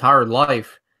his entire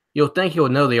life, you'll think he'll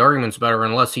know the arguments better,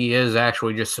 unless he is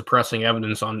actually just suppressing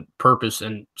evidence on purpose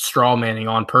and straw manning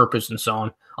on purpose and so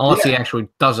on. Unless he actually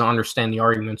doesn't understand the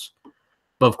arguments.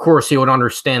 But of course, he would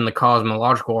understand the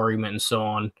cosmological argument and so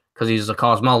on, because he's a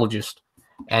cosmologist,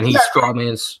 and he straw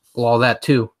mans all that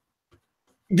too.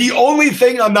 The only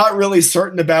thing I'm not really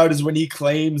certain about is when he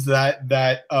claims that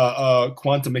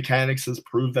quantum mechanics has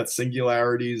proved that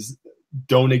singularities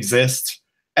don't exist,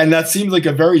 and that seems like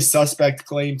a very suspect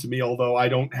claim to me. Although I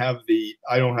don't have the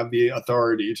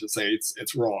authority to say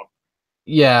it's wrong.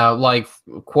 Yeah, like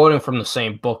quoting from the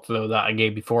same book though that I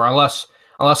gave before, unless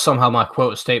somehow my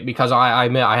quote is taken, because I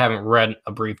admit I haven't read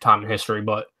A Brief Time in History,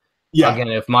 but again,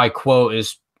 if my quote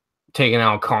is taken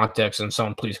out of context and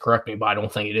someone please correct me, but I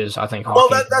don't think it is. I think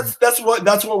that's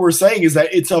what we're saying, is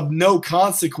that it's of no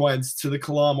consequence to the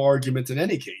Kalam argument in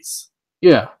any case.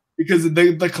 Yeah. Because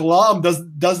the Kalam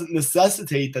doesn't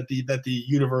necessitate that the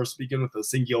universe begin with a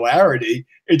singularity.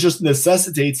 It just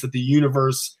necessitates that the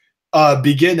universe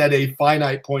begin at a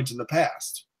finite point in the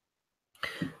past.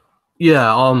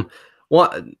 Yeah.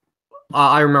 What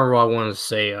I remember what I wanted to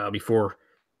say before,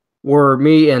 were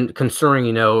me and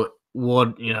concerning,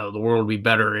 would the world be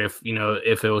better if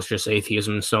if it was just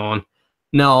atheism and so on.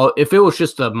 Now, if it was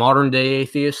just a modern day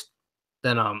atheist,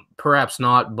 then perhaps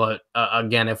not. But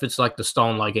again, if it's like the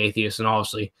Stone-like atheist, and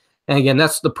obviously, and again,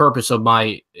 that's the purpose of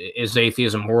is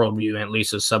atheism worldview, at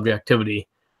least as subjectivity.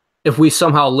 If we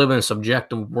somehow live in a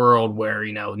subjective world where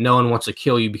no one wants to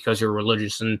kill you because you're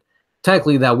religious, and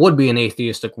technically that would be an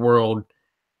atheistic world,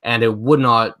 and it would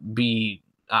not be.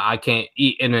 I can't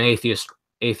eat in an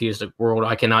atheistic world.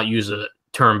 I cannot use the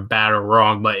term bad or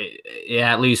wrong, but it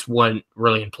at least wouldn't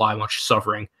really imply much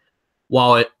suffering.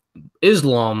 While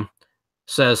Islam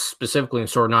says specifically in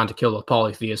Surah 9 to kill the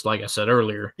polytheist, like I said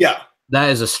earlier. Yeah. That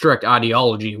is a strict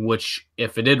ideology, which,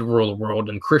 if it did rule the world,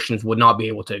 then Christians would not be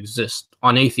able to exist.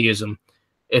 On atheism,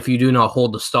 if you do not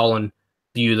hold the Stalin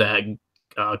view that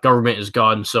government is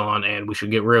God and so on, and we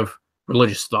should get rid of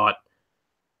religious thought,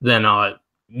 then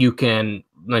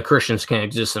the Christians can't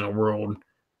exist in a world.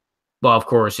 But of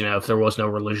course, if there was no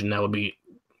religion, that would be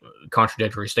a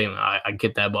contradictory statement. I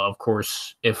get that, but of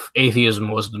course, if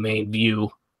atheism was the main view,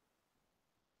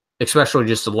 especially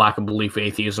just the lack of belief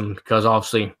atheism, because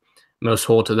obviously most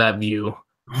hold to that view.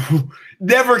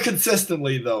 Never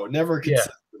consistently, though. Never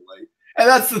consistently. Yeah. And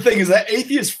that's the thing, is that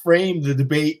atheists frame the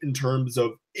debate in terms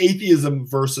of atheism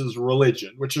versus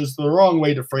religion, which is the wrong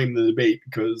way to frame the debate,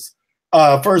 because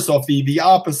first off, the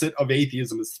opposite of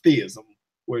atheism is theism,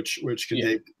 which can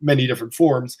take many different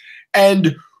forms.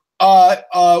 And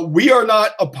we are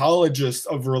not apologists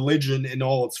of religion in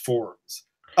all its forms.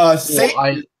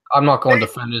 I'm not going to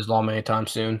defend Islam anytime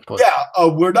soon. But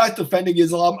we're not defending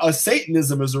Islam.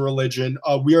 Satanism is a religion.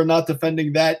 We are not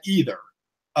defending that either.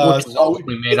 Which is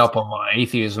ultimately made up of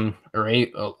atheism, or a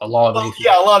lot of atheists.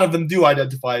 Yeah, a lot of them do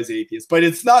identify as atheists, but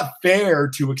it's not fair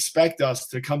to expect us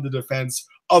to come to defense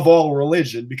of all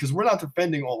religion, because we're not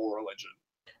defending all religion.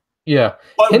 Yeah,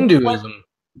 but Hinduism.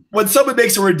 When someone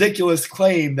makes a ridiculous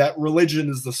claim that religion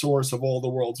is the source of all the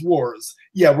world's wars,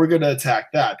 we're going to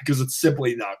attack that, because it's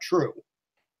simply not true.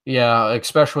 Yeah,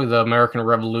 especially the American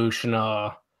Revolution,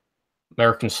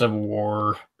 American Civil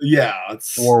War. Yeah,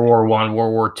 it's World War I,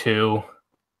 World War II,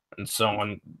 and so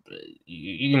on.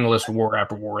 You can list war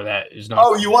after war that is not.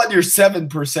 Oh, you want your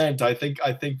 7%? I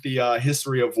think the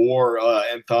History of War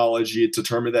anthology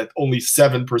determined that only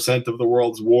 7% of the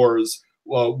world's wars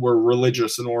were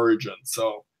religious in origin.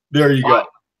 So there you go.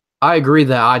 I agree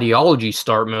that ideologies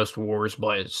start most wars,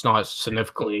 but it's not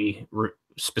significantly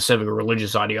specific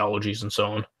religious ideologies and so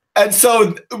on. And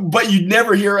so, but you'd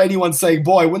never hear anyone saying,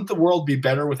 boy, wouldn't the world be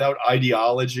better without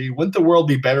ideology? Wouldn't the world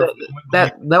be better?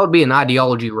 That would be an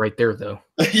ideology right there, though.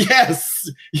 Yes.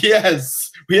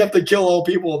 We have to kill all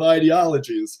people with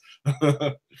ideologies.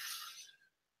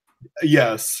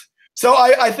 Yes. So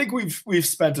I think we've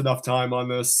spent enough time on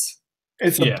this.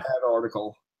 It's a bad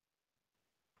article.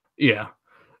 Yeah.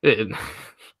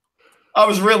 I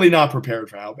was really not prepared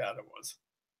for how bad it was.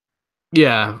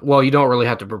 Yeah, well, you don't really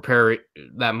have to prepare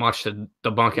that much to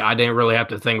debunk it. I didn't really have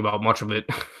to think about much of it.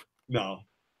 No.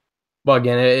 But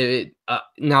again,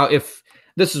 now if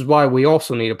this is why we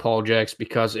also need apologetics,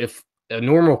 because if a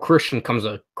normal Christian comes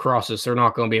across this, they're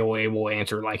not going to be able to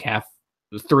answer like half,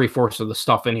 3/4 of the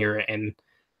stuff in here. And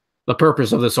the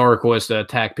purpose of this article is to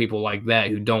attack people like that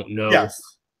who don't know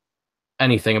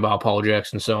anything about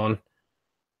apologetics and so on.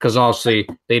 because obviously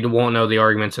they won't know the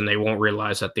arguments and they won't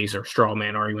realize that these are straw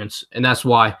man arguments. And that's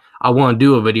why I want to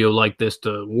do a video like this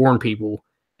to warn people,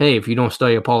 hey, if you don't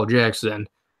study apologetics, then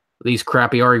these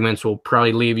crappy arguments will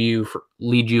probably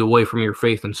lead you away from your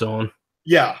faith and so on.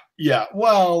 Yeah.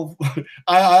 Well,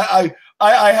 I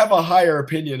have a higher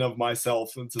opinion of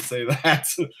myself than to say that,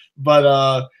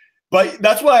 but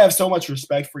that's why I have so much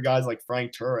respect for guys like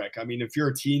Frank Turek. I mean, if you're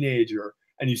a teenager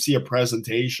and you see a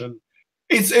presentation,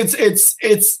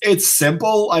 it's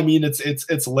simple. I mean,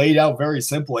 it's laid out very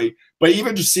simply. But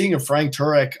even just seeing a Frank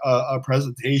Turek a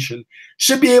presentation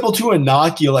should be able to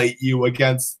inoculate you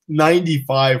against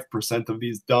 95% of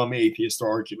these dumb atheist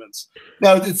arguments.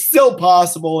 Now, it's still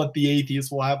possible that the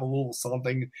atheists will have a little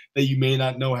something that you may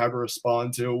not know how to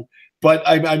respond to. But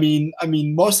I mean,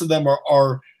 most of them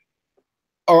are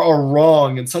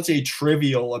wrong in such a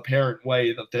trivial, apparent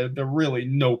way that they're really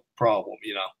no problem,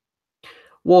 you know.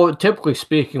 Well, typically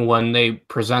speaking, when they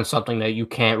present something that you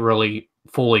can't really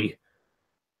fully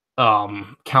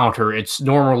counter, it's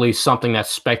normally something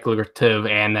that's speculative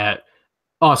and that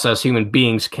us as human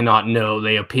beings cannot know.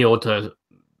 They appeal to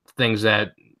things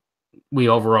that we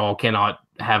overall cannot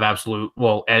have absolute,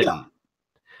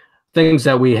 things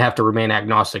that we have to remain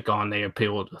agnostic on. They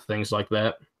appeal to things like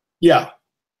that. Yeah.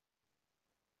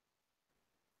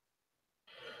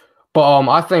 But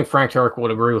I think Frank Turek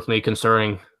would agree with me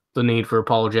concerning the need for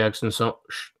apologetics and so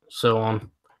on.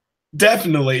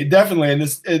 Definitely, and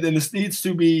this needs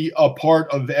to be a part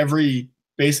of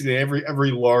basically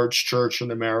every large church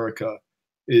in America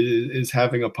is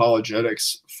having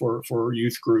apologetics for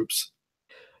youth groups.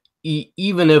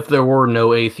 Even if there were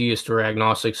no atheists or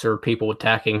agnostics or people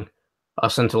attacking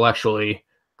us intellectually,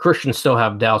 Christians still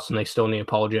have doubts and they still need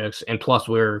apologetics. And plus,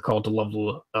 we're called to love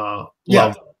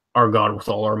our God with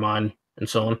all our mind and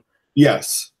so on.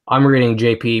 Yes. I'm reading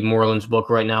J.P. Moreland's book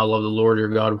right now, Love the Lord your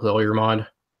God with all your mind.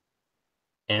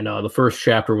 And the first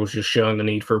chapter was just showing the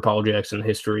need for apologetics and the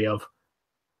history of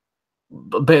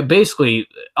basically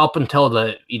up until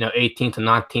the 18th and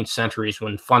 19th centuries,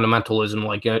 when fundamentalism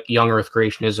like young earth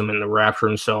creationism and the rapture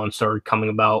and so on started coming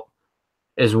about,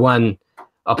 is when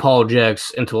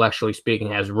apologetics, intellectually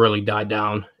speaking, has really died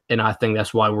down. And I think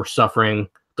that's why we're suffering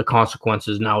the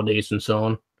consequences nowadays and so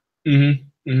on.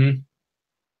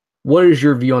 What is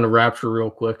your view on the rapture,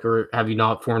 real quick, or have you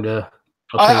not formed a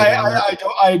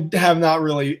I have not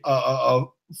really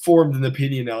formed an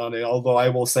opinion on it, although I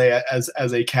will say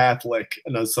as a Catholic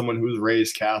and as someone who's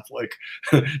raised Catholic,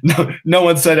 no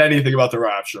one said anything about the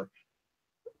rapture.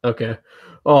 Okay.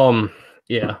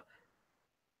 Yeah.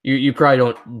 You probably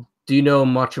don't. Do you know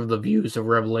much of the views of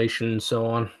Revelation and so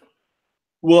on?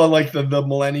 Well, like the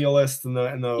millennialists and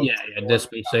the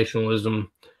dispensationalism.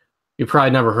 You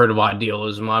probably never heard of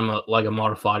idealism. I'm a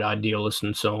modified idealist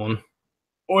and so on.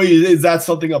 Oh, is that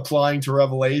something applying to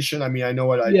Revelation? I mean, I know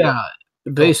what I. Yeah,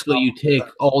 basically, you take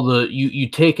you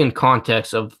take in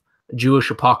context of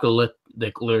Jewish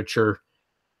apocalyptic literature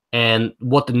and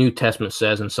what the New Testament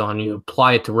says and so on. You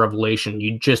apply it to Revelation.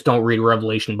 You just don't read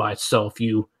Revelation by itself.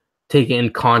 You take it in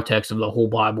context of the whole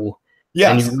Bible.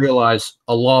 Yes. And you realize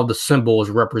a lot of the symbols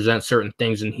represent certain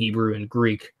things in Hebrew and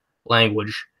Greek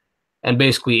language. And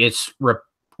basically, it's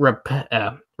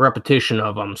repetition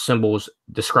of symbols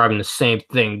describing the same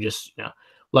thing, just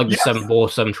like the seven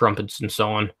bowls, seven trumpets, and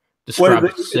so on. Describe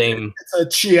the same. It's a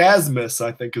chiasmus,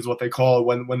 I think, is what they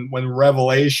call it. When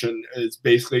Revelation is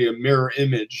basically a mirror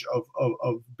image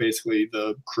of basically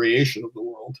the creation of the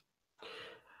world.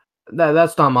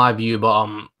 That's not my view, but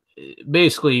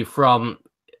basically, from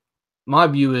my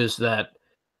view is that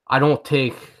I don't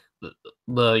take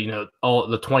all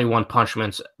the 21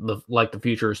 punishments like the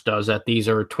futurist does, that these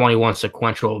are 21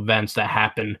 sequential events that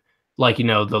happen, like the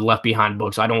Left Behind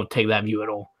books. I don't take that view at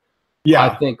all. Yeah,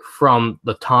 I think from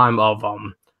the time of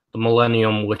the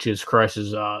millennium, which is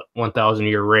Christ's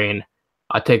 1,000-year reign,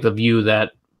 I take the view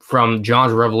that from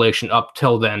John's revelation up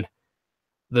till then,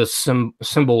 the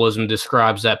symbolism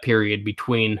describes that period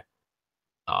between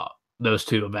those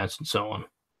two events and so on.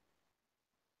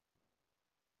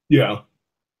 Yeah.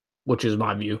 Which is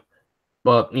my view.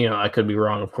 But, I could be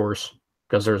wrong, of course,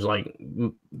 because there's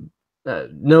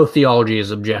no theology is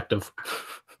objective.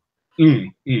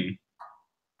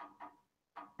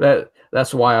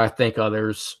 That's why I think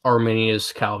there's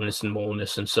Arminians, Calvinists, and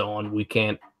Molinists and so on. We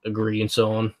can't agree and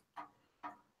so on.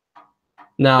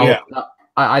 Now,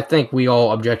 I think we all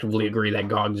objectively agree that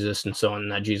God exists and so on,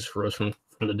 and that Jesus rose from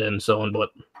the dead and so on. But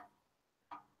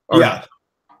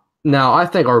now I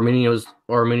think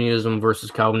Arminianism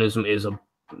versus Calvinism is a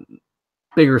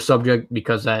bigger subject,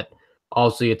 because that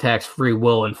obviously attacks free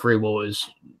will, and free will is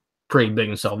pretty big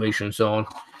in salvation and so on.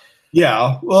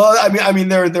 Yeah, well, I mean,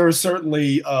 there are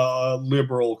certainly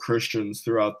liberal Christians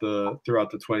throughout the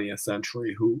 20th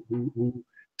century who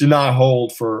do not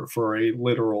hold for a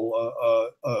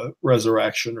literal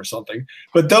resurrection or something.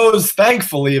 But those,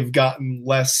 thankfully, have gotten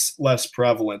less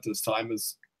prevalent as time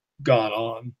has gone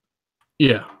on.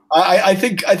 Yeah. I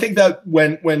think that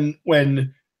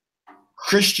when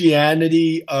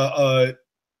Christianity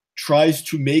tries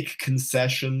to make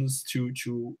concessions to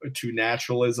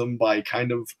naturalism by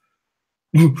kind of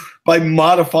by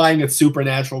modifying its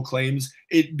supernatural claims,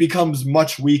 it becomes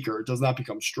much weaker. It does not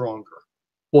become stronger.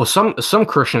 Well, some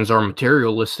Christians are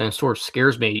materialists, and it sort of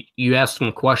scares me. You ask them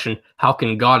the question, how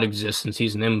can God exist since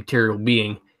he's an immaterial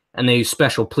being? And they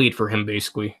special plead for him,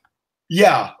 basically.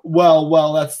 Yeah,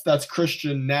 well, that's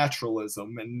Christian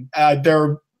naturalism, and there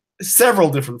are several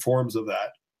different forms of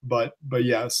that. But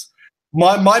yes,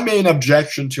 my main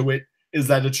objection to it is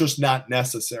that it's just not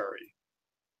necessary.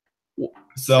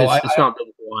 So it's not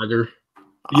biblical either.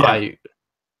 Yeah.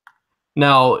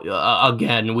 Now,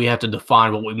 again, we have to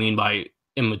define what we mean by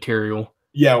immaterial.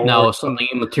 Yeah. Now, something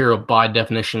immaterial by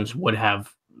definitions would have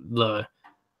the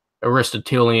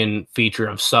Aristotelian feature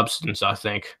of substance, I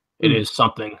think. It is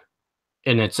something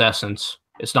in its essence.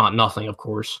 It's not nothing, of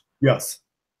course. Yes.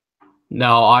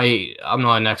 Now, I'm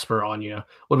not an expert on,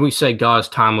 when we say God is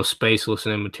timeless, spaceless,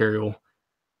 and immaterial,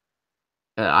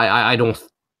 I don't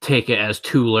take it as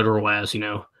too literal as,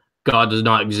 God does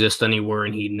not exist anywhere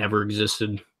and he never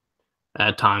existed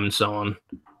at time and so on.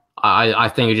 I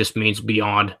think it just means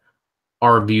beyond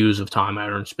our views of time,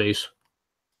 matter, and space.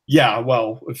 Yeah,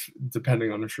 well,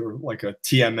 depending on if you're like a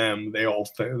TMM, they all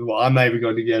think. Well, I'm not even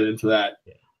going to get into that.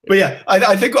 Yeah. But yeah,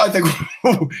 I think I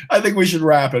think we should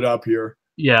wrap it up here.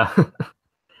 Yeah.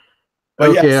 But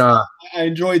okay, yes, I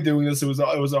enjoyed doing this. It was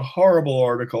a horrible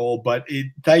article, but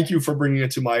thank you for bringing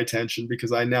it to my attention,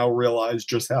 because I now realize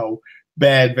just how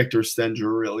bad Victor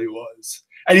Stenger really was.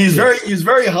 And he's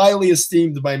very highly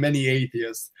esteemed by many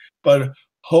atheists, but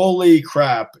holy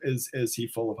crap, is he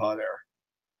full of hot air.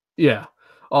 Yeah.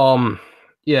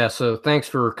 Yeah, so thanks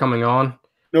for coming on.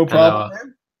 No problem,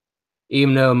 man.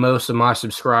 Even though most of my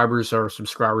subscribers are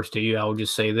subscribers to you, I will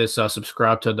just say this: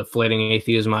 subscribe to Deflating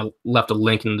Atheism. I left a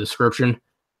link in the description.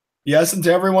 Yes, and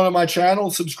to everyone on my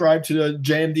channel, subscribe to the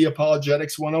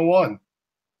JMDapologetics101.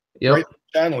 Yep. Great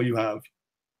channel you have.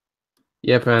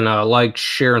 Yep, and like,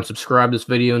 share, and subscribe this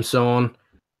video and so on.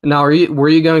 Now, were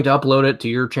you going to upload it to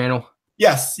your channel?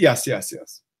 Yes.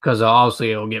 Because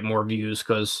obviously it'll get more views,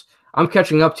 because I'm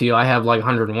catching up to you. I have like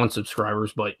 101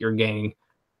 subscribers, but you're gaining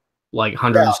like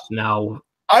hundreds now.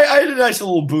 I had a nice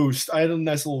little boost.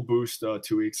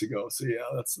 2 weeks ago. So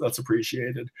yeah, that's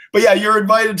appreciated. But yeah, you're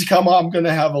invited to come on. I'm going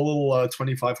to have a little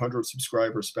 2,500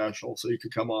 subscriber special, so you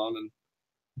could come on and.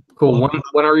 Cool.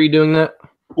 When are you doing that?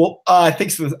 Well, I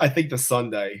think the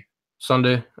Sunday.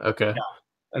 Sunday. Okay. Yeah.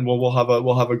 And we'll have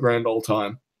a grand old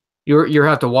time. You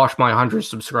have to watch my 100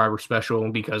 subscriber special,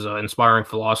 because Inspiring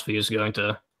Philosophy is going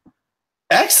to.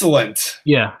 Excellent.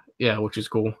 Yeah, which is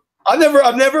cool. I've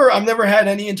never had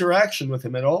any interaction with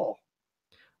him at all.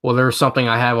 Well, there's something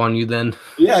I have on you then.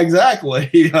 Yeah, exactly.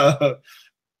 But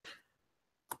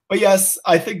yes,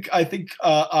 I think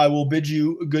I will bid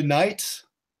you good night.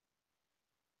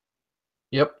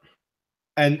 Yep.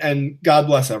 And God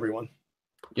bless everyone.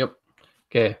 Yep.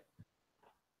 Okay.